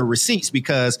more set of receipts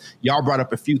because y'all brought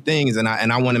up a few things and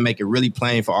I want to make it really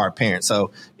plain for our parents. So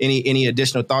any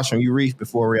additional thoughts from you, Reef,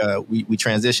 before we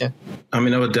transition? I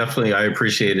mean, I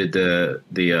appreciated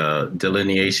the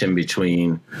delineation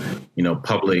between,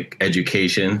 public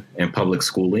education and public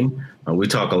schooling. We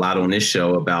talk a lot on this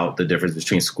show about the difference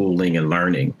between schooling and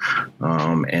learning,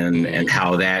 and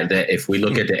how that if we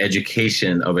look at the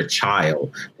education of a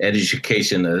child,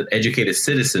 educated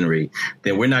citizenry,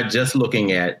 then we're not just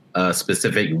looking at a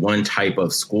specific one type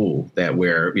of school that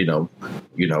where,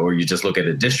 or you just look at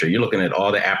a district, you're looking at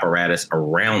all the apparatus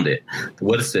around it.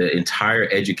 What is the entire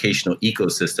educational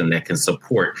ecosystem that can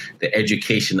support the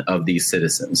education of these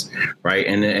citizens, right?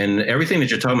 And everything that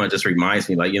you're talking about just reminds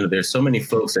me, there's so many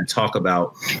folks that talk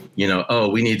about,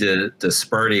 we need to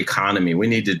spur the economy. We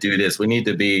need to do this. We need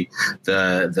to be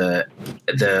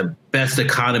the best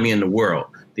economy in the world.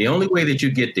 The only way that you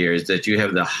get there is that you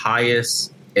have the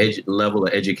highest level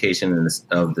of education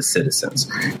of the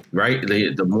citizens, right?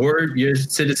 The more your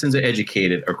citizens are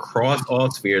educated across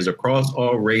all spheres, across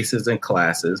all races and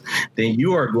classes, then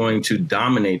you are going to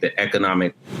dominate the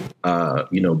economic,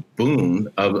 boom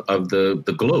of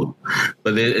the globe.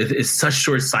 But it's such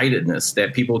short-sightedness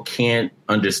that people can't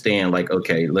understand,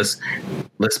 okay, let's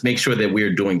make sure that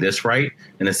we're doing this right.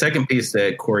 And the second piece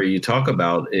that, Corey, you talk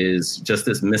about is just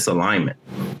this misalignment.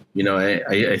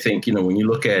 I think, when you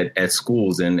look at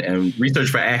schools and Research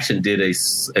for Action did a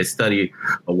study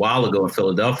a while ago in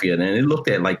Philadelphia, and it looked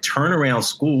at turnaround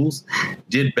schools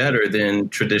did better than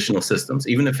traditional systems,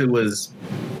 even if it was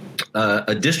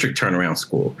a district turnaround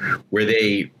school where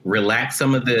they relaxed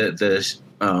some of the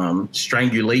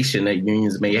strangulation that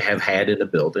unions may have had in the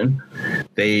building.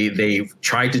 They've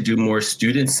tried to do more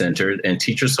student-centered and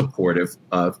teacher-supportive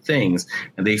things,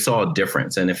 and they saw a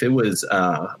difference. And if it was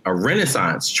a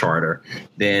Renaissance charter,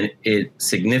 then it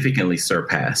significantly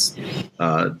surpassed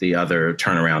the other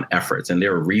turnaround efforts. And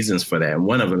there are reasons for that. And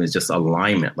one of them is just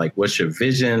alignment. Like, what's your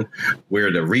vision? Where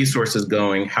are the resources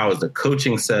going? How is the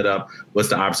coaching set up? What's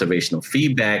the observational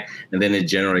feedback? And then it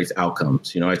generates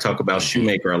outcomes. I talk about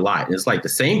Shoemaker a lot. It's like the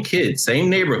same kids, same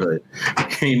neighborhood,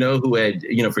 who had,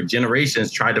 for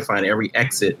generations tried to find every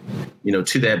exit,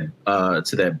 to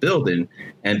that building.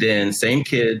 And then same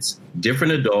kids,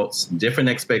 different adults, different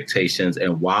expectations,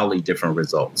 and wildly different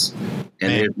results.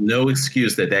 And there's no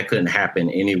excuse that couldn't happen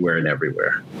anywhere and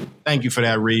everywhere. Thank you for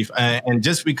that, Reef. And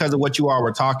just because of what you all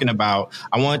were talking about,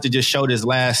 I wanted to just show this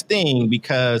last thing,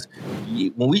 because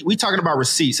when we talking about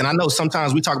receipts, and I know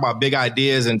sometimes we talk about big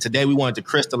ideas, and today we wanted to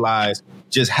crystallize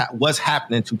just what's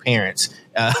happening to parents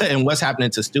and what's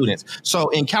happening to students. So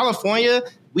in California,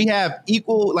 we have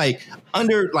equal,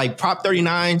 under Prop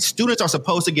 39, students are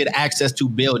supposed to get access to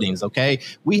buildings, okay?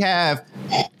 We have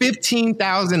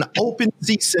 15,000 open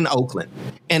seats in Oakland.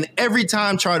 And every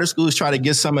time charter schools try to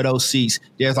get some of those seats,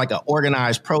 there's an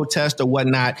organized protest or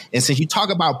whatnot. And since you talk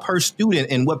about per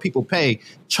student and what people pay,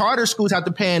 charter schools have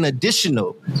to pay an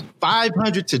additional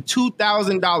 $500 to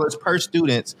 $2,000 per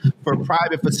student for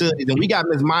private facilities. And we got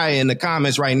Ms. Maya in the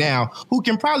comments right now who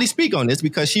can probably speak on this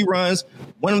because she runs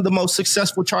one of the most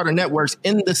successful charter networks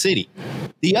in the city.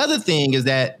 The other thing is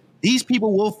that these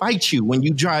people will fight you when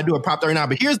you try to do a Prop 39.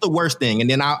 But here's the worst thing, and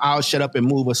then I'll shut up and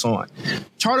move us on.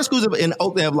 Charter schools in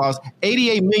Oakland have lost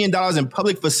 $88 million in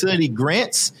public facility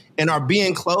grants and are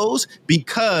being closed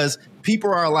because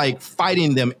people are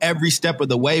fighting them every step of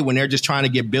the way when they're just trying to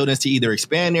get buildings to either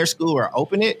expand their school or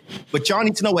open it. But y'all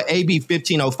need to know what AB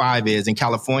 1505 is in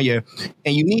California.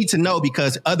 And you need to know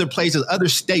because other places, other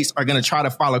states are going to try to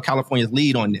follow California's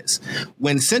lead on this.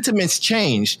 When sentiments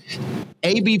change,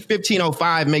 AB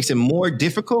 1505 makes it more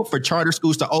difficult for charter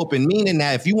schools to open, meaning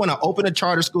that if you want to open a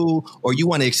charter school or you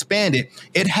want to expand it,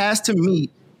 it has to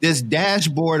meet this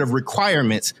dashboard of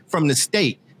requirements from the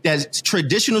state that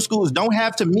traditional schools don't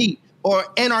have to meet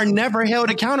and are never held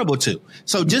accountable to.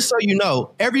 So just so you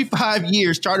know, every 5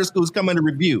 years, charter schools come under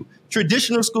review.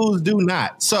 Traditional schools do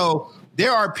not. So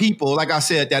there are people, like I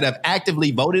said, that have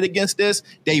actively voted against this.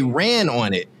 They ran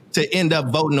on it to end up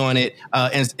voting on it.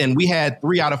 And we had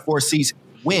 3 out of 4 seats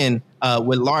win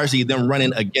with largely them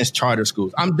running against charter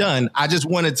schools. I'm done. I just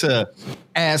wanted to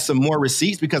add some more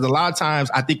receipts because a lot of times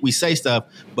I think we say stuff,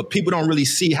 but people don't really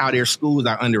see how their schools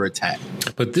are under attack.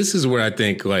 But this is where I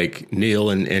think Neil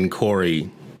and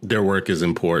Corey, their work is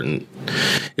important,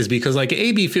 is because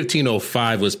AB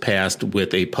 1505 was passed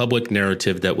with a public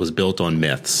narrative that was built on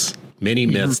myths. Many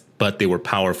myths, but they were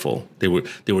powerful. They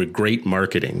were great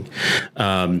marketing.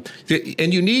 And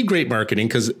you need great marketing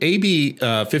because AB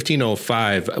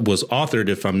 1505 was authored,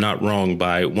 if I'm not wrong,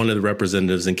 by one of the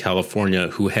representatives in California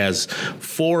who has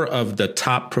 4 of the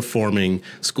top performing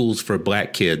schools for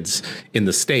Black kids in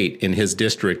the state in his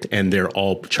district, and they're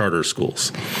all charter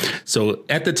schools. So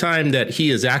at the time that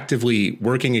he is actively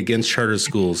working against charter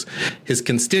schools, his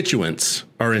constituents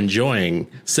are enjoying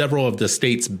several of the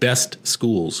state's best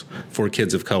schools for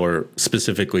kids of color,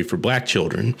 specifically for Black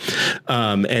children.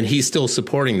 And he's still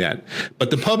supporting that. But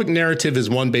the public narrative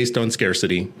is one based on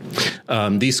scarcity.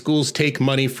 These schools take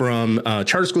money from,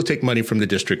 charter schools take money from the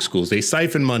district schools. They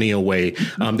siphon money away.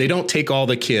 They don't take all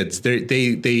the kids. They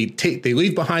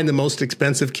leave behind the most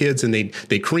expensive kids and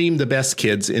they cream the best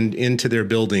kids into their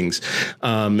buildings.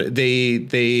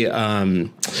 They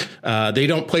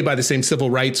don't play by the same civil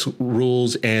rights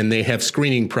rules, and they have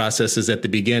screening processes at the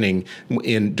beginning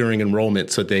during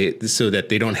enrollment so that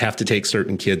they don't have to take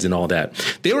certain kids and all that.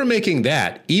 They were making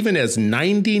that even as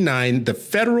the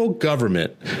federal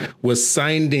government was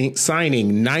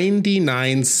signing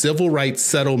 99 civil rights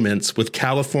settlements with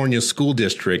California school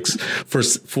districts for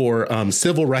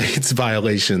civil rights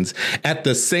violations at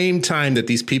the same time that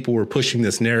these people were pushing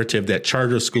this narrative that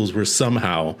charter schools were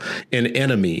somehow an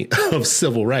enemy of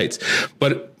civil rights.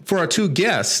 But for our 2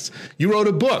 guests, you wrote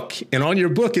a book, and on your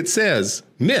book it says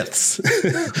myths.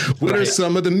 What are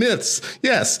some of the myths?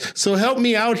 Yes. So help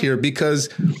me out here, because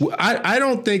I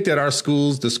don't think that our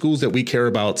schools, the schools that we care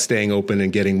about staying open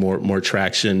and getting more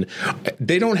traction,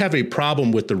 they don't have a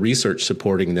problem with the research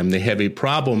supporting them. They have a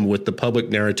problem with the public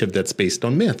narrative that's based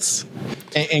on myths.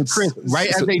 And Chris,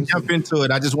 as they jump into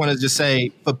it, I just want to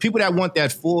say, for people that want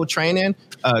that full training,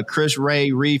 Chris,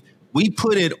 Ray, Reef, we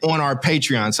put it on our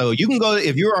Patreon. So you can go,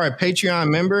 if you are a Patreon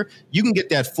member, you can get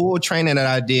that full training that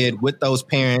I did with those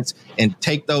parents and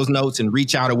take those notes and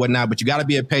reach out or whatnot. But you got to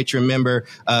be a Patreon member.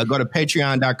 Go to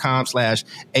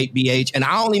patreon.com/8BH. And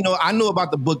I knew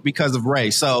about the book because of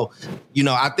Ray. So,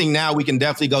 I think now we can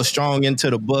definitely go strong into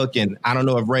the book. And I don't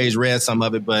know if Ray's read some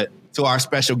of it, but to our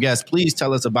special guest, please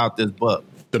tell us about this book.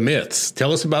 The myths.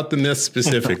 Tell us about the myths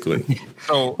specifically.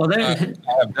 So I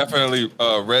have definitely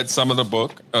read some of the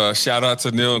book. Shout out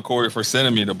to Neil and Corey for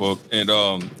sending me the book. And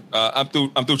I'm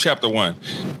through chapter 1.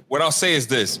 What I'll say is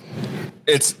this.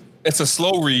 It's a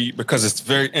slow read because it's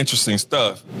very interesting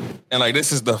stuff. And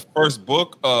this is the first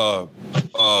book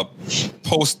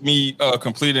post me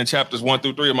completing chapters 1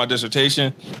 through 3 of my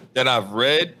dissertation that I've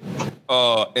read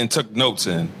and took notes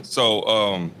in.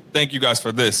 So thank you guys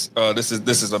for this. This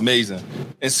is amazing.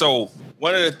 And so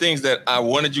one of the things that I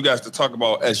wanted you guys to talk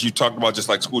about, as you talked about just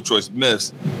like school choice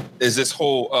myths, is this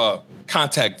whole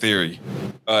contact theory.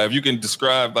 If you can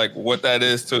describe what that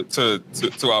is to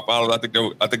our followers, I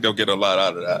think they'll get a lot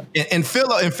out of that. And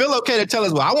Phil okay to tell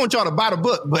us. Well, I want y'all to buy the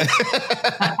book, but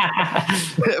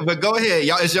but go ahead,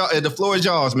 y'all. The floor is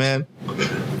yours, man.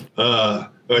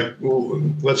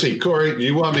 Let's see, Corey.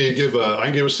 You want me to give? I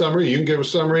can give a summary. You can give a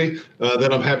summary.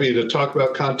 Then I'm happy to talk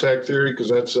about contact theory because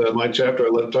that's my chapter. I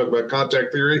let him talk about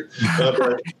contact theory.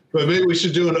 But maybe we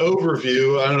should do an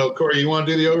overview. I don't know, Corey. You want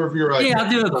to do the overview? Right? Yeah, I'll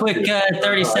do a quick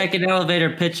 30-second elevator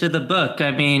pitch of the book.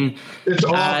 I mean, it's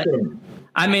awesome.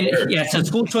 So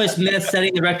School Choice Myths,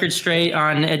 Setting the Record Straight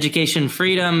on Education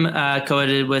Freedom,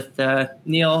 co-edited with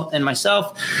Neil and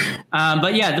myself.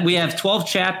 But yeah, we have 12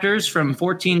 chapters from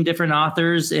 14 different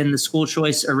authors in the school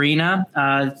choice arena,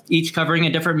 each covering a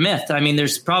different myth. I mean,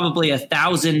 there's probably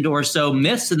 1,000 or so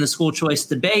myths in the school choice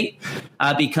debate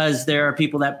because there are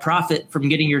people that profit from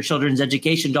getting your children's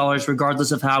education dollars,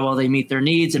 regardless of how well they meet their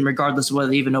needs and regardless of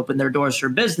whether they even open their doors for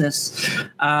business.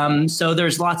 So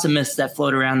there's lots of myths that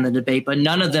float around the debate, but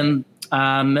none of them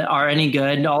are any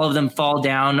good. All of them fall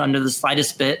down under the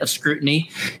slightest bit of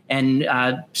scrutiny and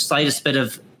slightest bit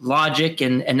of logic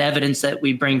and evidence that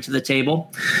we bring to the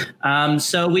table.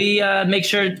 So we make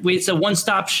sure it's a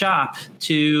one-stop shop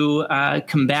to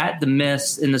combat the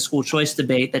myths in the school choice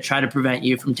debate that try to prevent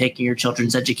you from taking your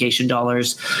children's education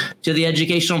dollars to the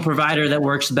educational provider that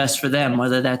works best for them,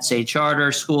 whether that's a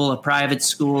charter school, a private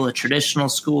school, a traditional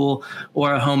school,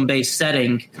 or a home-based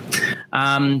setting.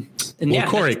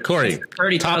 Corey,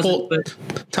 topple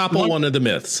one of the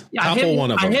myths. Topple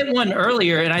one of them. I hit one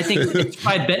earlier, and I think it's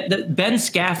by Ben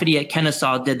Scafferty at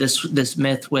Kennesaw did this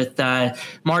myth with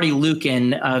Marty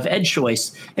Lucan of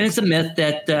EdChoice, and it's a myth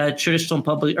that traditional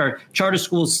public or charter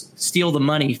schools steal the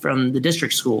money from the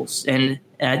district schools. And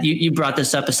you brought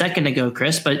this up a second ago,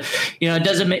 Chris, but it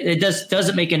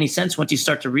doesn't make any sense once you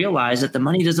start to realize that the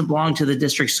money doesn't belong to the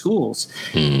district schools.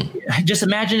 Just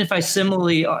imagine if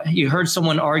you heard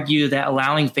someone argue that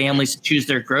allowing families to choose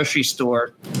their grocery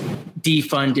store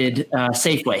defunded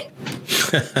Safeway.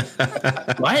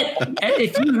 What?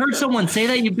 If you heard someone say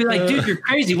that, you'd be like, dude, you're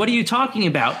crazy. What are you talking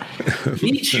about?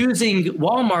 Me choosing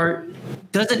Walmart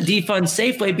doesn't defund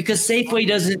Safeway because Safeway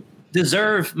doesn't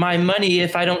deserve my money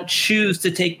if I don't choose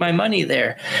to take my money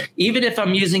there. Even if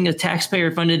I'm using a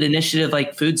taxpayer-funded initiative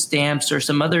like food stamps or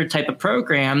some other type of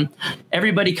program,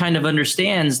 everybody kind of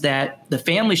understands that the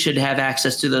family should have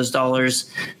access to those dollars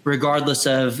regardless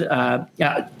of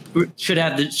should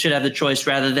have the choice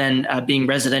rather than being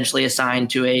residentially assigned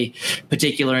to a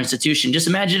particular institution. Just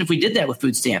imagine if we did that with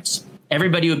food stamps.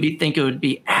 Everybody would think it would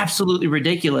be absolutely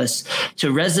ridiculous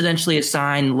to residentially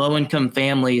assign low-income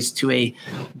families to a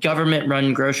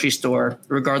government-run grocery store,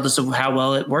 regardless of how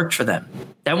well it worked for them.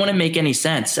 That wouldn't make any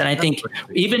sense. And I think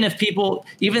even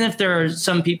if there are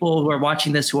some people who are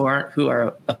watching this who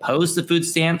are opposed to food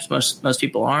stamps, most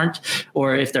people aren't,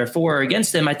 or if they're for or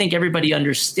against them, I think everybody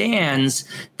understands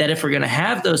that if we're going to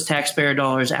have those taxpayer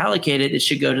dollars allocated, it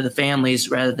should go to the families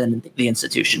rather than the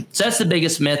institution. So that's the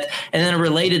biggest myth. And then a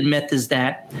related myth is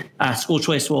that school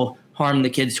choice will harm the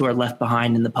kids who are left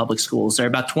behind in the public schools. There are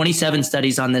about 27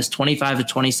 studies on this. 25 to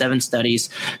 27 studies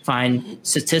find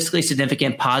statistically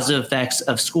significant positive effects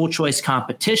of school choice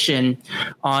competition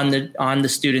on the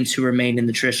students who remain in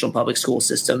the traditional public school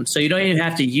system. So you don't even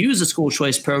have to use a school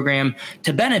choice program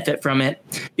to benefit from it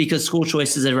because school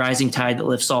choice is a rising tide that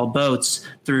lifts all boats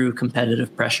through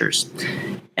competitive pressures.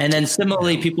 And then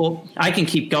similarly, I can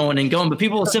keep going and going, but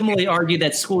people similarly argue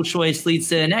that school choice leads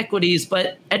to inequities,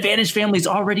 but advantaged families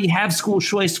already have school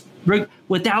choice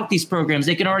without these programs.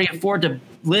 They can already afford to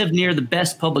live near the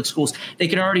best public schools. They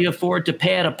can already afford to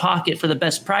pay out of pocket for the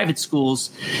best private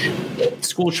schools.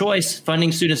 School choice,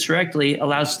 funding students directly,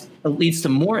 allows it leads to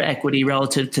more equity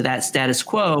relative to that status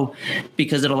quo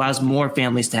because it allows more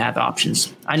families to have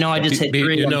options. I know I just hit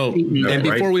three. And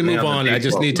before we move on, I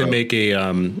just need to make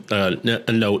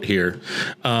a note here.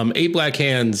 8 Black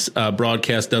Hands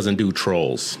broadcast doesn't do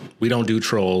trolls. We don't do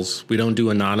trolls. We don't do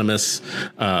anonymous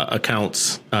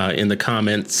accounts in the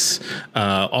comments.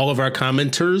 All of our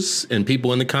commenters and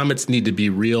people in the comments need to be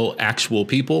real, actual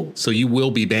people. So you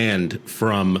will be banned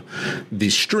from the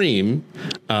stream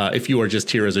if you are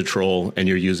just here as a troll and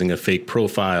you're using a fake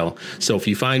profile. So if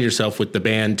you find yourself with the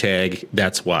ban tag,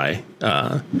 that's why.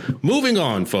 Moving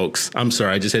on, folks. I'm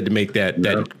sorry. I just had to make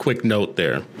that quick note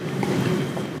there.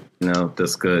 No,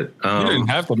 that's good. You didn't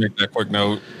have to make that quick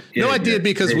note. No, I did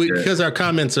because our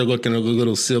comments are looking a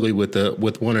little silly with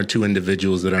one or two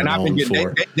individuals that are known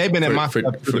for. They've been in my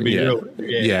stuff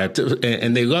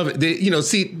and they love it.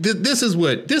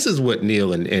 This is what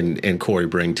Neil and Corey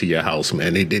bring to your house,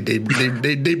 man.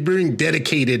 They bring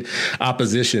dedicated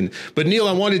opposition. But Neil,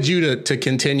 I wanted you to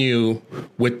continue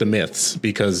with the myths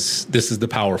because this is the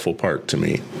powerful part to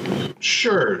me.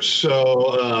 Sure.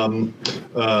 So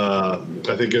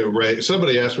I think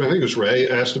somebody asked me. I think it was Ray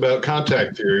asked about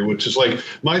contact theory, which is like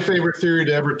my favorite theory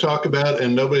to ever talk about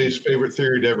and nobody's favorite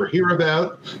theory to ever hear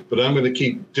about. But I'm going to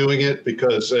keep doing it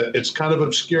because it's kind of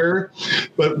obscure.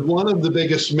 But one of the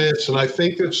biggest myths, and I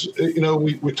think it's,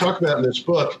 we talk about in this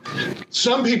book,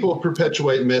 some people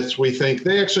perpetuate myths. We think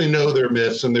they actually know they're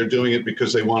myths and they're doing it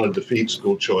because they want to defeat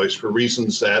school choice for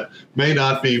reasons that may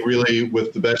not be really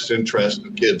with the best interest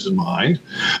of kids in mind.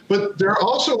 But there are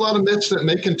also a lot of myths that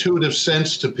make intuitive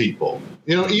sense to people.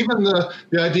 Even the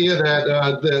idea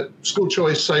that school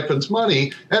choice siphons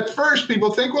money, at first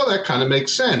people think, well, that kind of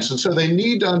makes sense. And so they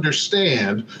need to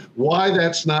understand why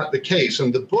that's not the case.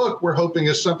 And the book, we're hoping,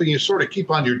 is something you sort of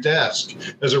keep on your desk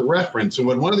as a reference. And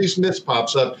when one of these myths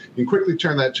pops up, you can quickly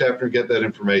turn that chapter and get that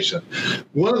information.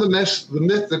 One of the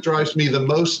myth that drives me the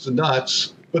most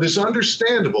nuts, but it's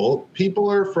understandable. People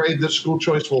are afraid that school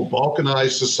choice will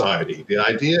balkanize society. The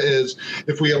idea is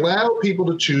if we allow people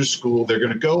to choose school, they're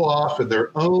going to go off in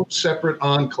their own separate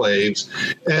enclaves.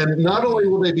 And not only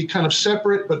will they be kind of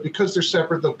separate, but because they're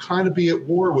separate, they'll kind of be at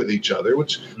war with each other,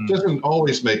 which doesn't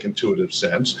always make intuitive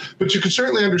sense. But you can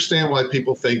certainly understand why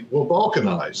people think we'll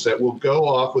balkanize, that we'll go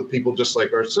off with people just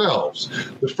like ourselves.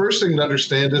 The first thing to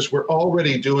understand is we're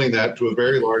already doing that to a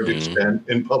very large extent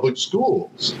in public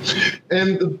schools.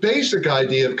 And the basic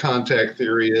idea of contact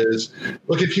theory is,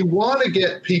 look, if you want to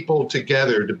get people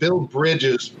together to build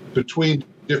bridges between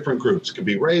different groups, could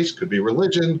be race, could be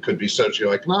religion, could be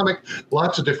socioeconomic,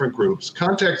 lots of different groups.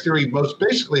 Contact theory most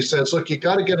basically says, look, you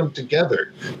got to get them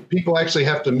together. People actually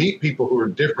have to meet people who are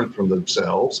different from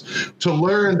themselves to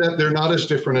learn that they're not as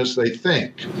different as they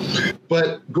think.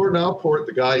 But Gordon Allport,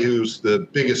 the guy who's the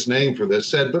biggest name for this,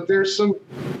 said, but there's some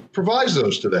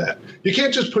provisos to that. You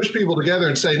can't just push people together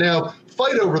and say, now,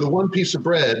 fight over the one piece of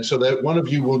bread so that one of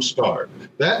you won't starve.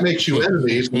 That makes you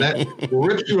enemies, and that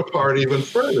rips you apart even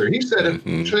further. He said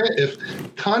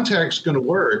if contact's going to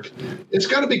work, it's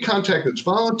got to be contact that's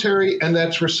voluntary and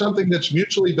that's for something that's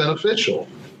mutually beneficial,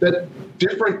 that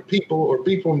different people or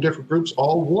people in different groups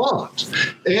all want,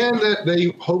 and that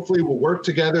they hopefully will work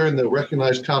together and they'll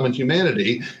recognize common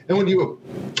humanity. And when you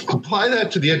apply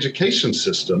that to the education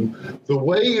system, the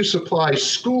way you supply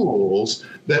schools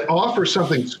that offer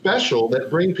something special that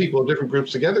bring people in different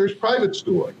groups together is private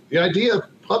schooling. The idea of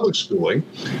public schooling,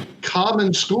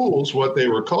 common schools, what they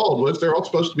were called, was they're all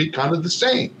supposed to be kind of the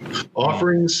same,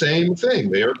 offering the same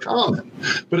thing. They are common.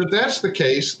 But if that's the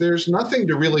case, there's nothing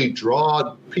to really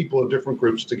draw people of different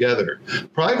groups together.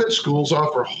 Private schools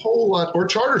offer a whole lot, or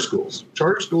charter schools.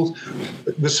 Charter schools,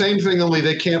 the same thing, only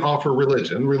they can't offer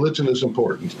religion. Religion is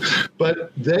important.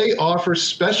 But they offer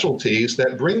specialties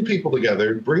that bring people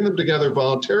together, bring them together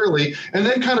voluntarily, and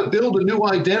then kind of build a new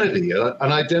identity,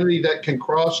 an identity that can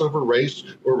cross over race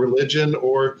or religion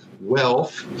or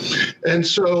wealth. And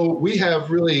so we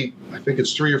have really, I think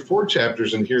it's 3 or 4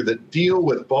 chapters in here that deal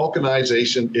with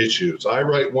balkanization issues. I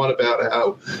write one about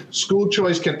how school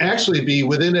choice can actually be,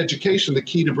 within education, the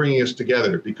key to bringing us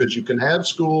together, because you can have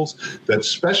schools that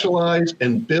specialize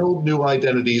and build new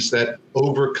identities that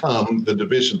overcome the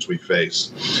divisions we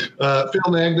face. Phil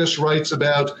Magnus writes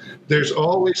about there's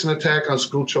always an attack on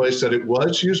school choice, that it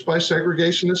was used by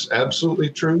segregationists, absolutely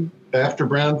true, after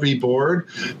Brown v. Board,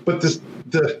 but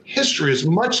the history is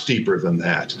much deeper than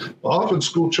that. Often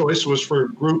school choice was for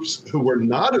groups who were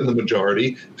not in the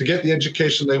majority to get the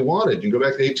education they wanted. You can go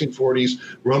back to the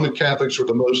 1840s, Roman Catholics were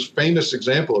the most famous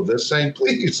example of this, saying,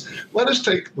 please, let us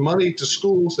take the money to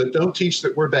schools that don't teach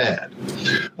that we're bad.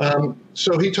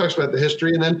 So he talks about the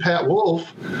history. And then Pat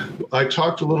Wolf, I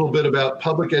talked a little bit about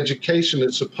public education.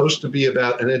 It's supposed to be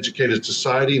about an educated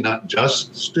society, not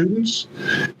just students.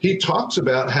 He talks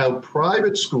about how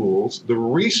private schools, the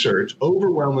research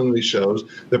overwhelmingly shows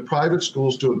that private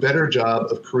schools do a better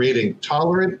job of creating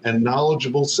tolerant and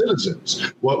knowledgeable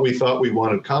citizens, what we thought we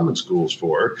wanted common schools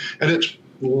for. And it's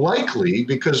likely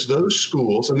because those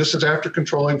schools, and this is after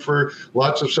controlling for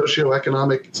lots of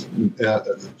socioeconomic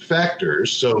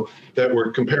factors, so that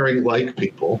we're comparing like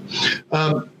people.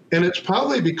 And it's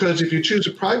probably because if you choose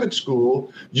a private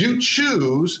school, you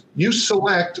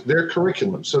select their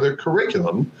curriculum. So their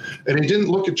curriculum, and he didn't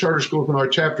look at charter schools in our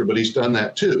chapter, but he's done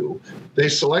that too. They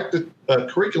select a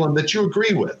curriculum that you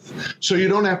agree with. So you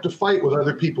don't have to fight with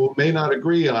other people who may not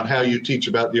agree on how you teach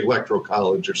about the Electoral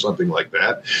College or something like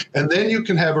that. And then you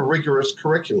can have a rigorous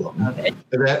curriculum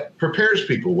that prepares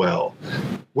people well.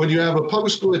 When you have a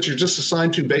public school that you're just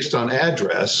assigned to based on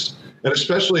address, and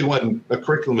especially when a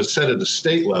curriculum is set at a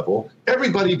state level,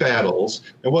 everybody battles.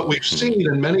 And what we've seen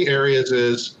in many areas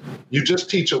is you just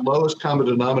teach a lowest common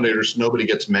denominator so nobody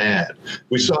gets mad.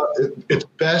 We saw it's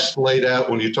best laid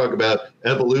out when you talk about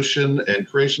evolution and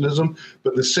creationism,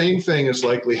 but the same thing is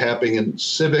likely happening in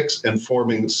civics and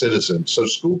forming citizens. So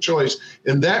school choice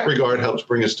in that regard helps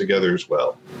bring us together as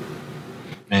well.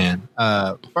 Man,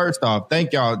 first off,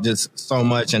 thank y'all just so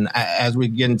much. And as we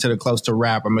get into the close to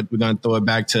wrap, we're going to throw it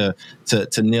back to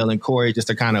Neil and Corey just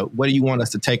to kind of, what do you want us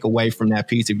to take away from that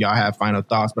piece if y'all have final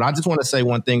thoughts? But I just want to say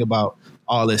one thing about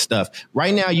all this stuff.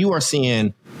 Right now, you are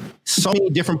seeing so many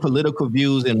different political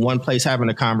views in one place having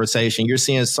a conversation. You're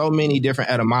seeing so many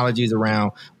different etymologies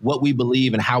around what we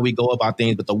believe and how we go about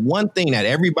things. But the one thing that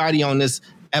everybody on this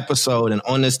episode and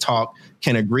on this talk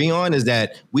can agree on is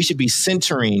that we should be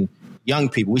centering young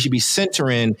people. We should be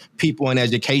centering people in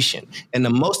education. And the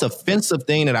most offensive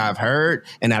thing that I've heard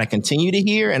and that I continue to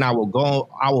hear, and I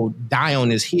will die on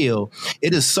this hill,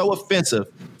 it is so offensive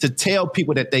to tell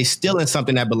people that they stealing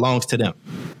something that belongs to them.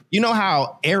 You know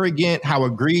how arrogant, how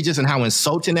egregious, and how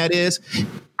insulting that is?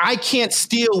 I can't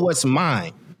steal what's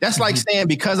mine. That's like saying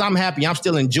because I'm happy, I'm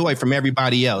still enjoy from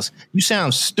everybody else. You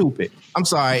sound stupid. I'm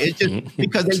sorry. It's just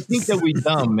because they think that we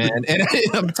dumb, man. And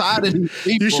I'm tired of these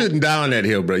people. You shouldn't die on that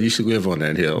hill, bro. You should live on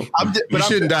that hill. You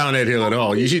shouldn't die on that hill at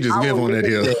all. You should just live on that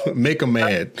hill. Make them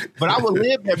mad. But I would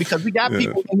live there because we got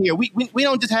people in here. We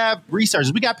don't just have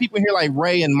researchers. We got people in here like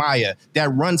Ray and Maya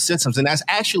that run systems, and that's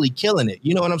actually killing it.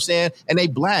 You know what I'm saying? And they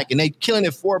black, and they killing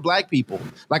it for black people.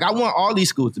 Like, I want all these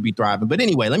schools to be thriving. But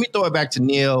anyway, let me throw it back to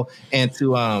Neil and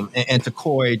to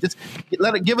Corey. Just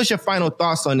give us your final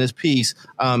thoughts on this piece.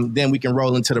 Then we can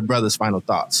roll into the brothers' final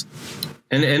thoughts.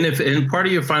 And if in part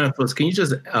of your final thoughts, can you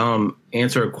just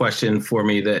answer a question for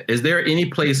me? That is there any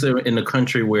place in the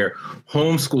country where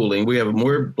homeschooling, we have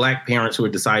more black parents who are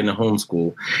deciding to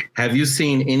homeschool. Have you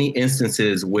seen any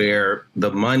instances where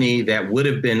the money that would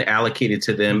have been allocated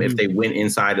to them if they went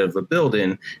inside of a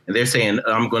building and they're saying,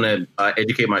 I'm going to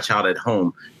educate my child at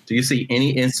home? Do you see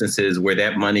any instances where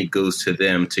that money goes to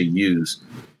them to use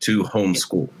to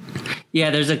homeschool? Yeah,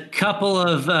 there's a couple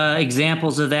of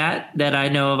examples of that I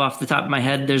know of off the top of my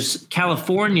head. There's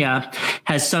California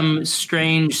has some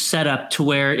strange setup to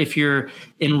where if you're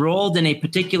enrolled in a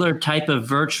particular type of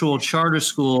virtual charter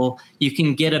school, you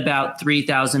can get about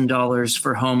 $3,000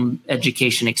 for home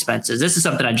education expenses. This is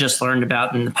something I just learned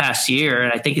about in the past year,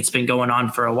 and I think it's been going on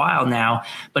for a while now.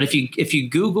 But if you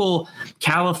Google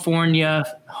California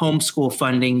homeschool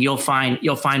funding, you'll find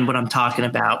what I'm talking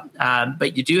about.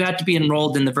 But you do have to be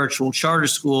enrolled in the virtual charter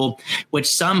school, which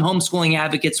some homeschooling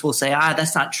advocates will say,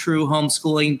 that's not true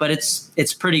homeschooling, but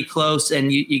it's pretty close,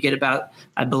 and you get about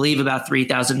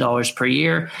 $3,000 per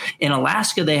year. In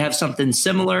Alaska, they have something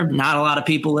similar. Not a lot of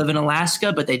people live in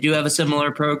Alaska, but they do have a similar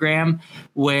program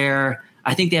where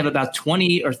I think they have about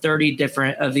 20 or 30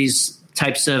 different of these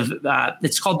types of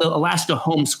it's called the Alaska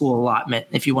Homeschool Allotment,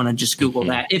 if you want to just Google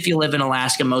that. If you live in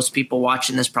Alaska, most people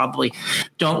watching this probably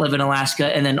don't live in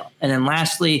Alaska. And then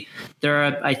lastly, there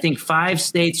are, I think, 5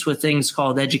 states with things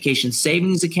called education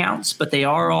savings accounts, but they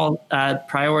are all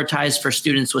prioritized for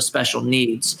students with special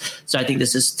needs. So I think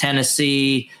this is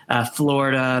Tennessee,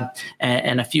 Florida,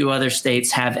 and a few other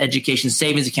states have education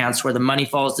savings accounts where the money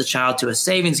follows the child to a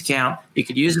savings account. You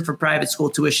could use it for private school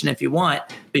tuition if you want,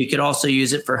 but you could also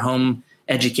use it for home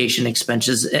education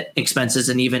expenses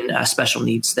and even special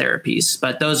needs therapies.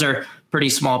 But those are pretty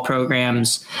small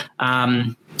programs.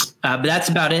 But that's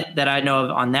about it that I know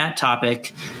of on that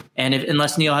topic. And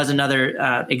unless Neil has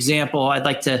another example, I'd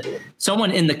like to.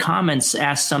 Someone in the comments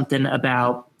asked something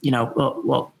about,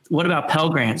 well, what about Pell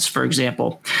Grants, for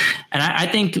example? And I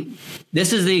think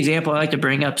this is the example I like to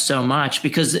bring up so much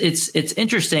because it's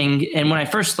interesting. And when I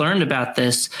first learned about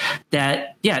this,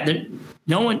 that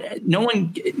no one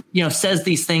says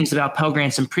these things about Pell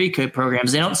Grants and pre-K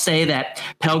programs. They don't say that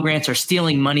Pell Grants are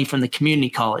stealing money from the community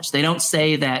college. They don't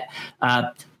say that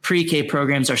pre-K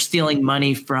programs are stealing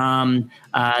money from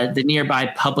the nearby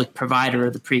public provider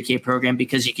of the pre-K program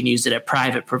because you can use it at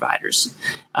private providers.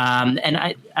 And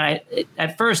I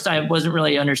at first I wasn't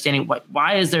really understanding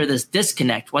why is there this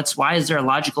disconnect? Why is there a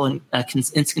logical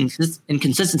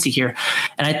inconsistency here?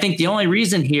 And I think the only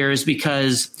reason here is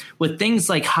because with things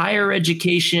like higher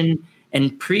education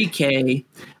and pre-K,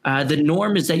 the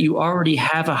norm is that you already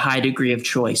have a high degree of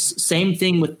choice. Same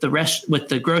thing with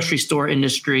the grocery store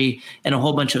industry and a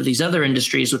whole bunch of these other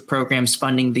industries with programs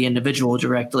funding the individual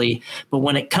directly. But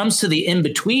when it comes to the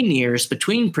in-between years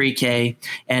between pre-K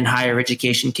and higher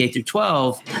education, K through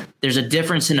 12, there's a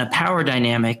difference in a power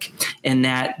dynamic in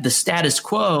that the status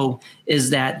quo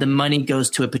is that the money goes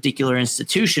to a particular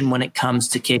institution when it comes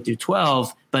to K through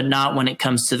 12, but not when it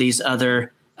comes to these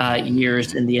other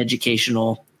years in the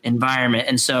educational environment.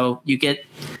 And so you get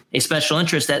a special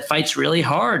interest that fights really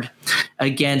hard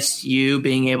against you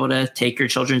being able to take your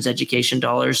children's education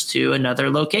dollars to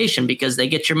another location because they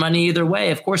get your money either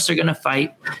way. Of course, they're going to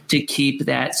fight to keep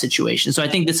that situation. So I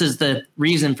think this is the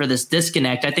reason for this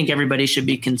disconnect. I think everybody should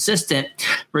be consistent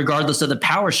regardless of the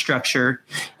power structure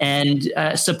and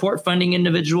support funding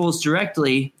individuals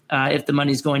directly if the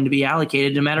money is going to be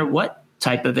allocated, no matter what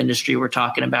type of industry we're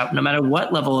talking about, no matter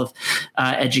what level of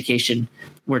education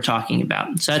we're talking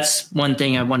about. So that's one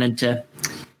thing I wanted to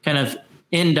kind of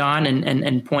end on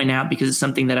and point out because it's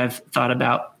something that I've thought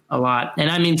about a lot. And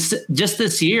I mean, just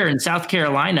this year in South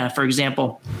Carolina, for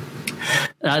example,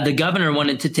 the governor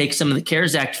wanted to take some of the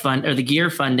CARES Act fund or the GEAR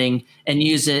funding and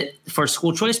use it for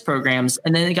school choice programs.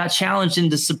 And then it got challenged in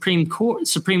the Supreme Court.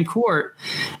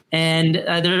 And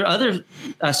there are other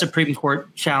Supreme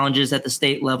Court challenges at the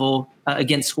state level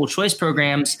against school choice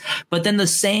programs. But then the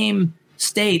same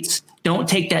states don't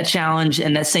take that challenge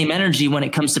and that same energy when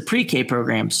it comes to pre-K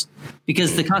programs,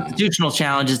 because the constitutional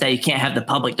challenge is that you can't have the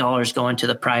public dollars going to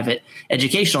the private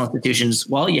educational institutions.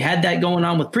 Well, you had that going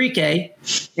on with pre-K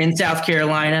in South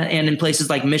Carolina and in places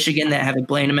like Michigan that have a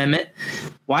Blaine Amendment.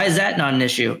 Why is that not an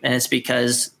issue? And it's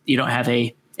because you don't have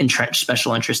a entrenched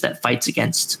special interest that fights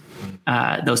against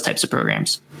those types of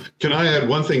programs. Can I add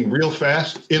one thing real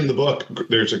fast? In the book,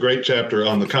 there's a great chapter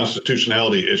on the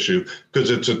constitutionality issue, because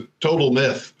it's a total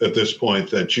myth at this point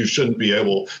that you shouldn't be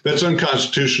able, that's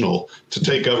unconstitutional to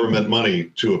take government money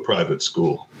to a private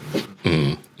school.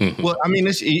 Mm-hmm. Well, I mean,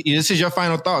 this is your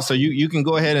final thought, so you can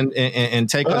go ahead and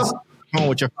take us home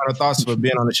with your final thoughts for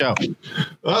being on the show.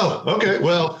 Oh, okay.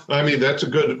 Well, I mean, that's a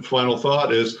good final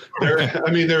thought.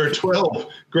 There are 12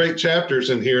 great chapters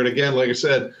in here. And again, like I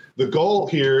said, the goal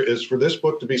here is for this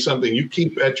book to be something you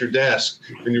keep at your desk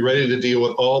and you're ready to deal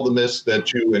with all the myths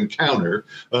that you encounter.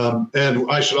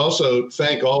 And I should also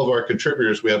thank all of our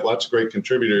contributors. We have lots of great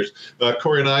contributors.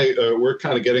 Corey and I, we're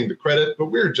kind of getting the credit, but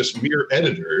we're just mere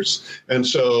editors. And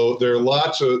so there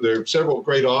are several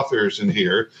great authors in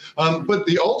here. But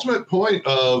the ultimate point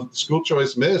of school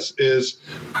choice myths is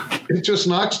it just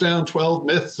knocks down 12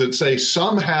 myths that say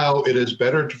somehow it is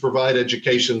better to provide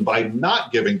education by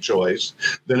not giving choice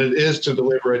than it is to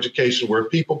deliver education where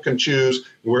people can choose,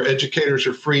 where educators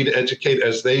are free to educate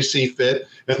as they see fit.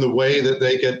 And the way that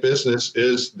they get business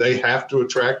is they have to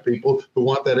attract people who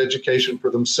want that education for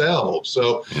themselves.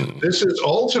 So this is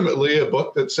ultimately a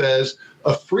book that says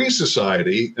a free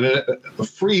society and a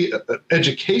free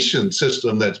education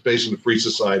system that's based on a free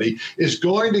society is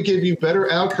going to give you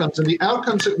better outcomes. And the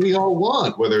outcomes that we all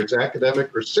want, whether it's academic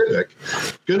or civic,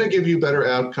 going to give you better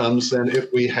outcomes than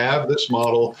if we have this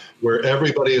model where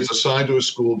everybody is assigned to a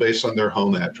school based on their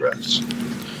home address.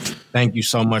 Thank you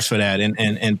so much for that.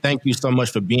 And thank you so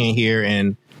much for being here.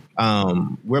 And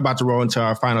we're about to roll into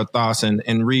our final thoughts.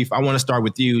 And Reef, I want to start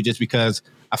with you just because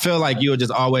I feel like you're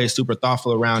just always super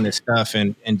thoughtful around this stuff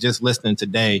and just listening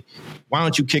today. Why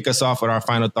don't you kick us off with our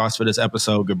final thoughts for this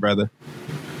episode, good brother?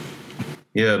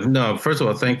 Yeah, no, first of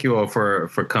all, thank you all for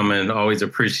coming. Always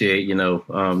appreciate,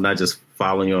 not just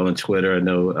following you on Twitter. I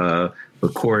know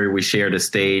with Corey, we shared a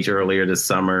stage earlier this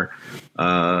summer,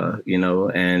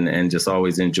 and just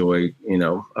always enjoy,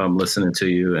 listening to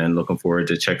you and looking forward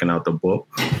to checking out the book.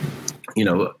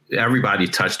 Everybody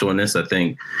touched on this. I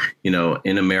think,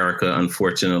 in America,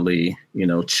 unfortunately,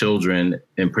 children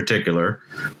in particular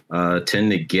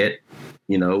tend to get,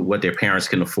 what their parents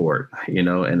can afford,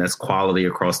 and that's quality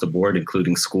across the board,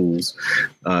 including schools,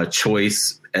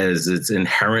 choice as it's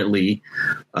inherently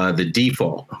the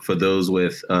default for those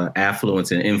with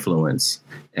affluence and influence.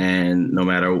 And no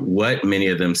matter what many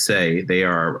of them say,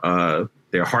 their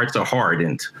hearts are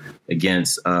hardened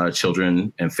against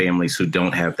children and families who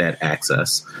don't have that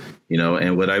access.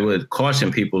 And what I would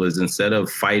caution people is, instead of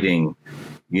fighting,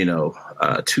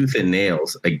 tooth and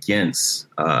nails against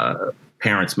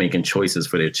parents making choices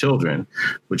for their children,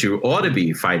 what you ought to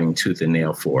be fighting tooth and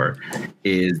nail for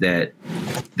is that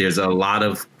there's a lot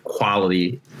of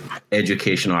quality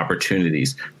educational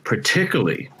opportunities,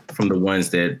 particularly from the ones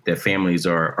that families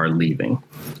are leaving.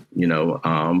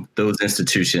 Those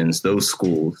institutions, those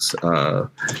schools,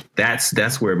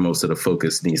 that's where most of the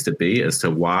focus needs to be, as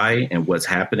to why and what's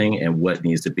happening and what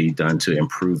needs to be done to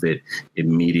improve it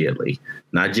immediately,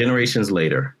 not generations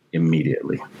later,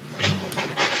 immediately.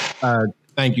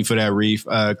 Thank you for that, Reef.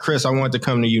 Chris, I want to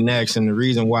come to you next. And the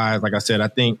reason why is, like I said, I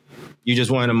think you're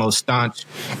just one of the most staunch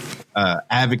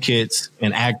advocates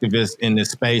and activists in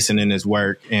this space and in this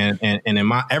work. And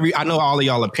in I know all of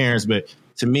y'all are parents, but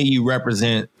to me, you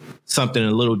represent something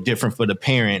a little different for the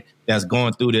parent that's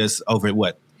going through this over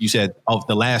what you said of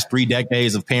the last 3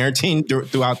 decades of parenting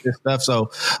throughout this stuff. So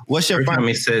what's your final? Every time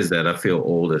he says that, I feel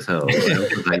old as hell.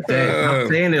 Like that. I'm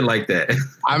saying it like that.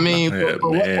 I mean,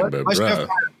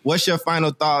 what's your final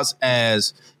thoughts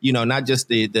as, not just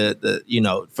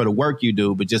the for the work you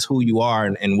do, but just who you are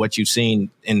and what you've seen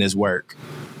in this work?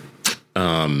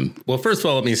 Well, first of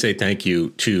all, let me say thank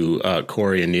you to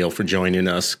Corey and Neil for joining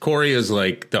us. Corey is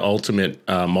like the ultimate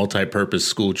multi-purpose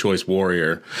school choice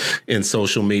warrior in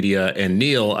social media. And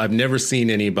Neil, I've never seen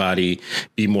anybody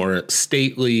be more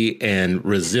stately and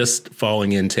resist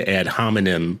falling into ad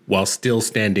hominem while still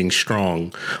standing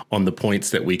strong on the points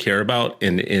that we care about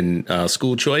in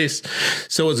school choice.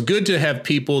 So it's good to have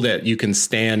people that you can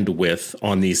stand with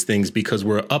on these things, because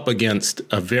we're up against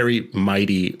a very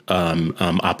mighty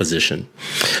opposition.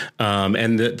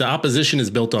 And the opposition is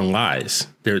built on lies.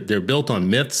 They're built on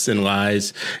myths and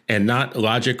lies and not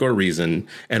logic or reason.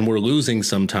 And we're losing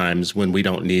sometimes when we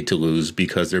don't need to lose,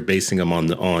 because they're basing them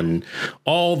on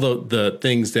all the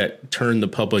things that turn the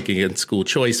public against school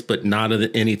choice, but not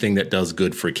anything that does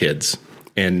good for kids.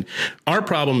 And our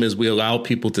problem is we allow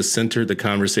people to center the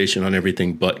conversation on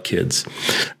everything but kids.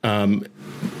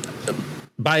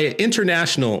 By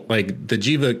international, like the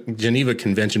Geneva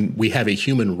Convention, we have a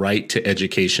human right to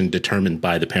education determined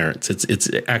by the parents. It's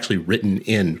actually written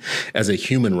in as a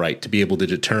human right to be able to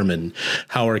determine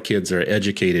how our kids are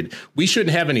educated. We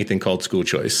shouldn't have anything called school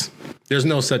choice. There's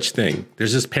no such thing.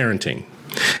 There's just parenting.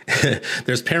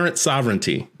 There's parent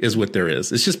sovereignty is what there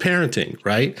is. It's just parenting,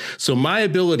 right? So my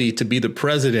ability to be the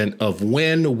president of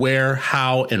when, where,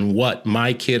 how, and what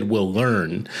my kid will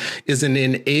learn is an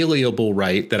inalienable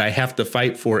right that I have to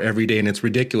fight for every day. And it's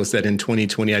ridiculous that in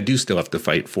 2020, I do still have to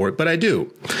fight for it, but I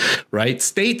do, right?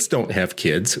 States don't have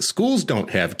kids. Schools don't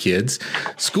have kids.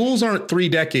 Schools aren't 3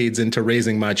 decades into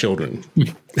raising my children.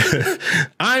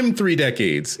 I'm 3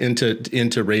 decades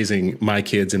into raising my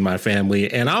kids and my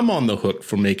family, and I'm on the hook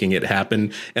for making it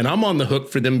happen. And I'm on the hook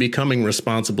for them becoming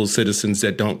responsible citizens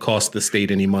that don't cost the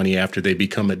state any money after they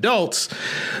become adults.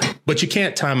 But you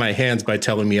can't tie my hands by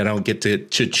telling me I don't get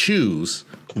to choose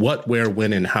what, where,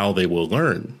 when, and how they will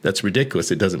learn. That's ridiculous.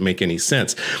 It doesn't make any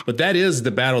sense. But that is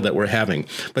the battle that we're having.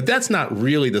 But that's not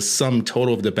really the sum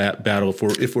total of the battle.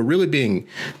 If we're really being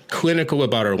clinical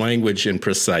about our language and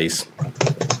precise,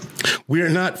 we are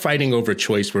not fighting over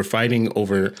choice. We're fighting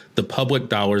over the public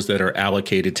dollars that are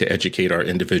allocated to educate our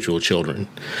individual children.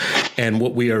 And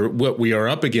what we are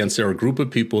up against are a group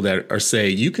of people that are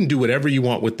saying you can do whatever you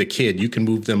want with the kid. You can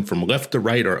move them from left to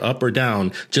right or up or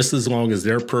down, just as long as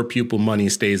their per pupil money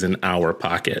stays in our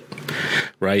pocket.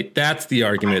 Right? That's the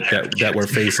argument that we're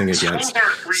facing against.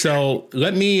 So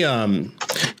let me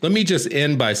just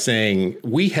end by saying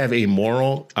we have a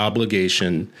moral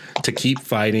obligation to keep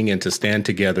fighting and to stand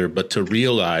together, but to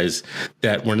realize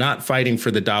that we're not fighting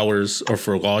for the dollars or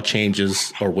for law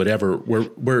changes or whatever.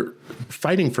 We're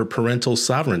fighting for parental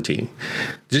sovereignty.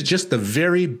 Just the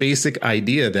very basic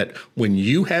idea that when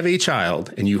you have a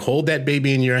child and you hold that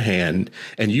baby in your hand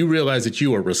and you realize that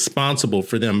you are responsible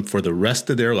for them for the rest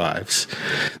of their lives,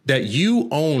 that you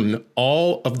own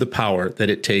all of the power that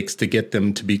it takes to get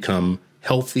them to become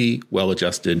healthy,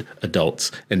 well-adjusted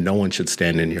adults, and no one should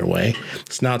stand in your way.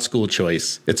 It's not school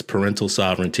choice. It's parental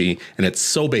sovereignty, and it's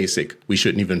so basic, we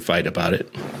shouldn't even fight about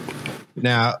it.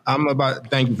 Now,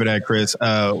 thank you for that, Chris.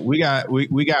 We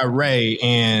got Ray,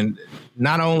 and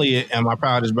not only am I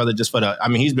proud of his brother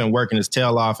he's been working his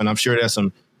tail off, and I'm sure there's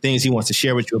some things he wants to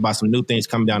share with you about some new things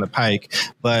coming down the pike.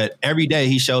 But every day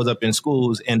he shows up in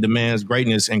schools and demands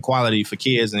greatness and quality for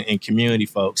kids and community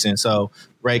folks. And so,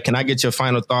 Ray, can I get your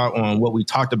final thought on what we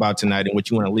talked about tonight and what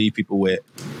you want to leave people with?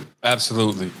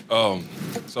 Absolutely.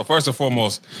 So first and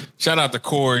foremost, shout out to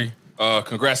Corey.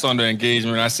 Congrats on the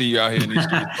engagement. I see you out here in these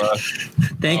streets.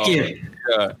 Thank you.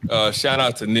 Yeah. Shout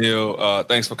out to Neil.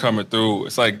 Thanks for coming through.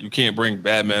 It's like you can't bring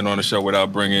Batman on the show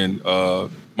without bringing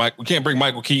Mike. We can't bring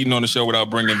Michael Keaton on the show without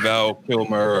bringing Val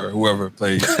Kilmer or whoever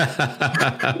plays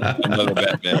another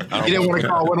Batman. You didn't want to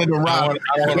call one of the Rob.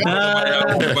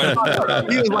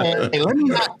 He was like, hey, let me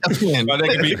not offend. They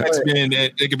could be X-Men.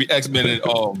 They could be X-Men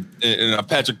and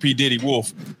Patrick P. Diddy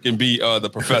Wolf can be the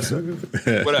professor.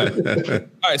 Whatever.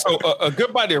 All right, so a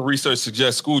good body of research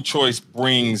suggests school choice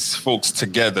brings folks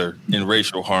together in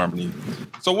racial harmony.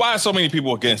 So why are so many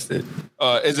people against it?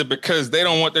 Is it because they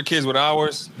don't want their kids with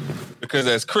ours? Because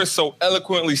as Chris so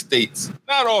eloquently states,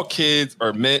 not all kids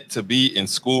are meant to be in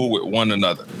school with one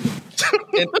another.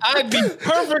 And I'd be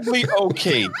perfectly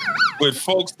okay with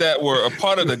folks that were a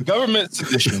part of the government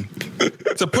sedition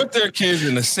to put their kids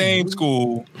in the same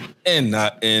school and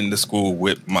not in the school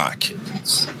with my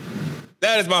kids.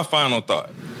 That is my final thought.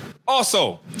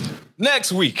 Also,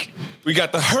 next week, we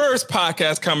got the Hers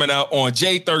podcast coming out on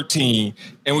J13,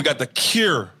 and we got the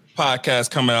Cure podcast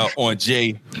coming out on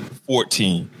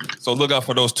J14. So look out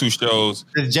for those two shows.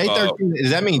 Is J13?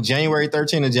 Does that mean January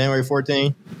 13 and January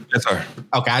 14? Yes, sir.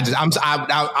 Okay,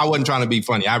 I wasn't trying to be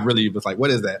funny. I really was like,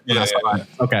 what is that? Yeah.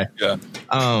 Okay. Yeah.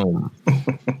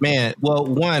 Man, well,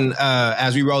 one,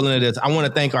 as we roll into this, I want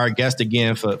to thank our guest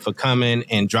again for coming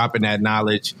and dropping that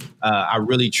knowledge. I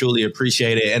really, truly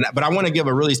appreciate it. But I want to give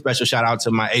a really special shout out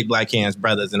to my 8 Black Hands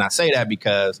brothers. And I say that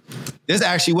because this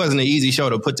actually wasn't an easy show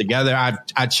to put together.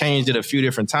 I changed it a few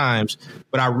different times,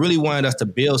 but I really wanted us to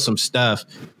build some stuff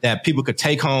that people could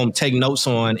take home, take notes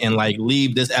on, and like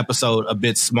leave this episode a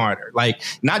bit smarter. Like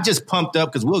not just pumped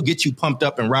up, because we'll get you pumped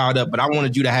up and riled up, but I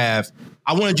wanted you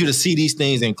to see these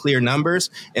things in clear numbers.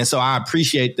 And so I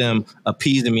appreciate them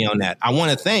appeasing me on that. I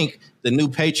want to thank the new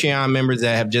Patreon members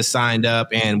that have just signed up.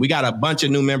 And we got a bunch of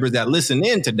new members that listen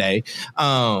in today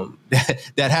that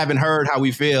haven't heard how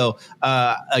we feel.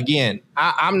 Again,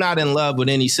 I'm not in love with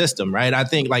any system, right? I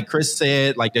think, like Chris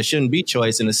said, like there shouldn't be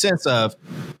choice in the sense of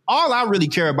all I really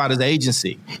care about is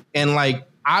agency. And like,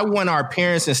 I want our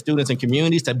parents and students and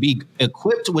communities to be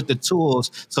equipped with the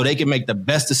tools so they can make the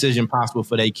best decision possible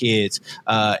for their kids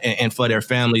and for their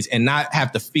families, and not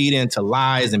have to feed into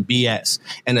lies and BS.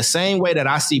 And the same way that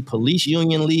I see police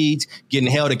union leads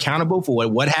getting held accountable for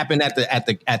what happened at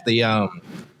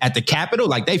the Capitol,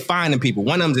 like they finding people.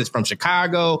 One of them is from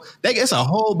Chicago. It's a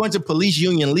whole bunch of police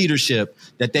union leadership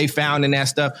that they found in that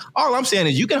stuff. All I'm saying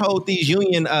is you can hold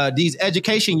these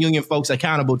education union folks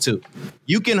accountable too.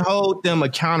 You can hold them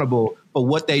accountable for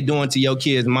what they're doing to your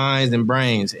kids' minds and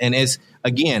brains. And it's,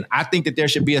 again, I think that there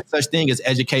should be a such thing as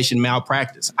education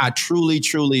malpractice. I truly,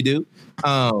 truly do.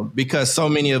 Because so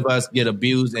many of us get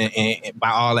abused and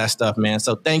by all that stuff, man.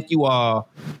 So thank you all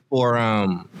for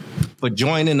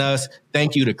joining us.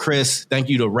 Thank you to Chris. Thank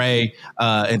you to Ray.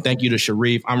 And thank you to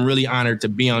Sharif. I'm really honored to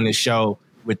be on this show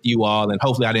with you all. And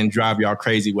hopefully I didn't drive y'all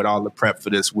crazy with all the prep for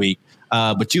this week.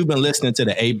 But you've been listening to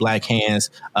the 8 Black Hands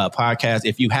podcast.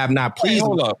 If you have not, please.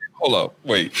 Hold up.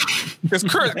 Wait. Because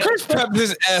Chris prepped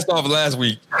his ass off last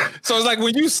week. So it's like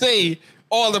when you say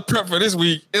all the prep for this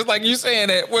week, it's like you saying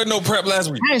that we're no prep last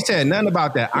week. I ain't saying nothing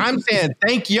about that. I'm saying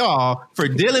thank y'all for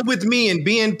dealing with me and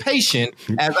being patient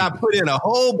as I put in a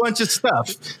whole bunch of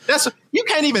stuff. You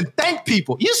can't even thank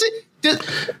people. You see,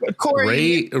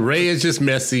 Corey. Ray is just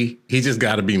messy. He just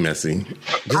got to be messy.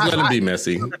 Just let him be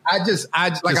messy.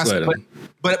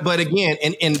 But again,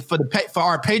 and for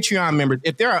our Patreon members,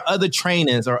 if there are other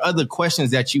trainings or other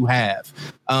questions that you have,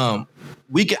 I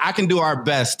can do our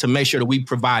best to make sure that we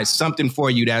provide something for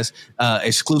you that's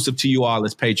exclusive to you all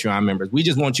as Patreon members. We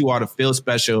just want you all to feel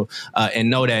special and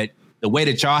know that the way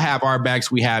that y'all have our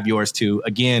backs, we have yours too.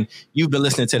 Again, you've been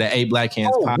listening to the 8 Black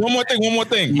Hands podcast. One more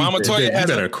thing. Mama Toya You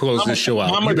better close this show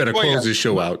out. You better close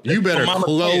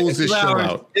this show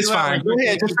out. It's fine. Go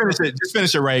ahead. Just finish it. Just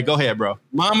finish it, Ray. Go ahead, bro.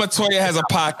 Mama Toya has a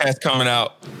podcast coming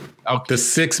out. Okay. The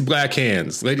 6 Black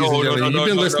Hands. Ladies and gentlemen, you've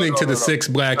been listening to the 6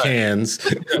 Black Hands.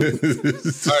 Right.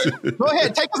 Go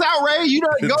ahead. Take us out, Ray. Go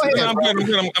ahead.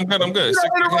 I'm good.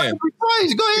 Go ahead.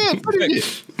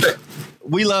 Finish it.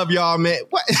 We love y'all, man.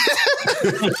 What?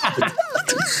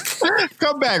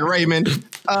 Come back, Raymond.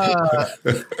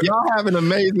 Y'all have an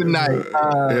amazing night.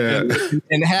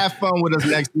 And have fun with us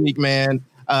next week, man.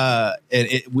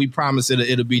 We promise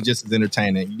it'll be just as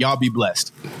entertaining. Y'all be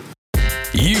blessed.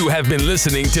 You have been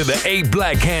listening to the 8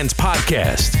 Black Hands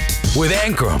podcast. with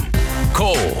Ankrum,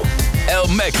 Cole,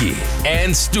 Elmecki,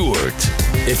 and Stewart.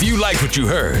 If you like what you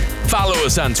heard, follow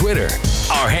us on Twitter.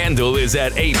 Our handle is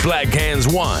at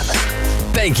 8BlackHands1.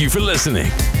 Thank you for listening.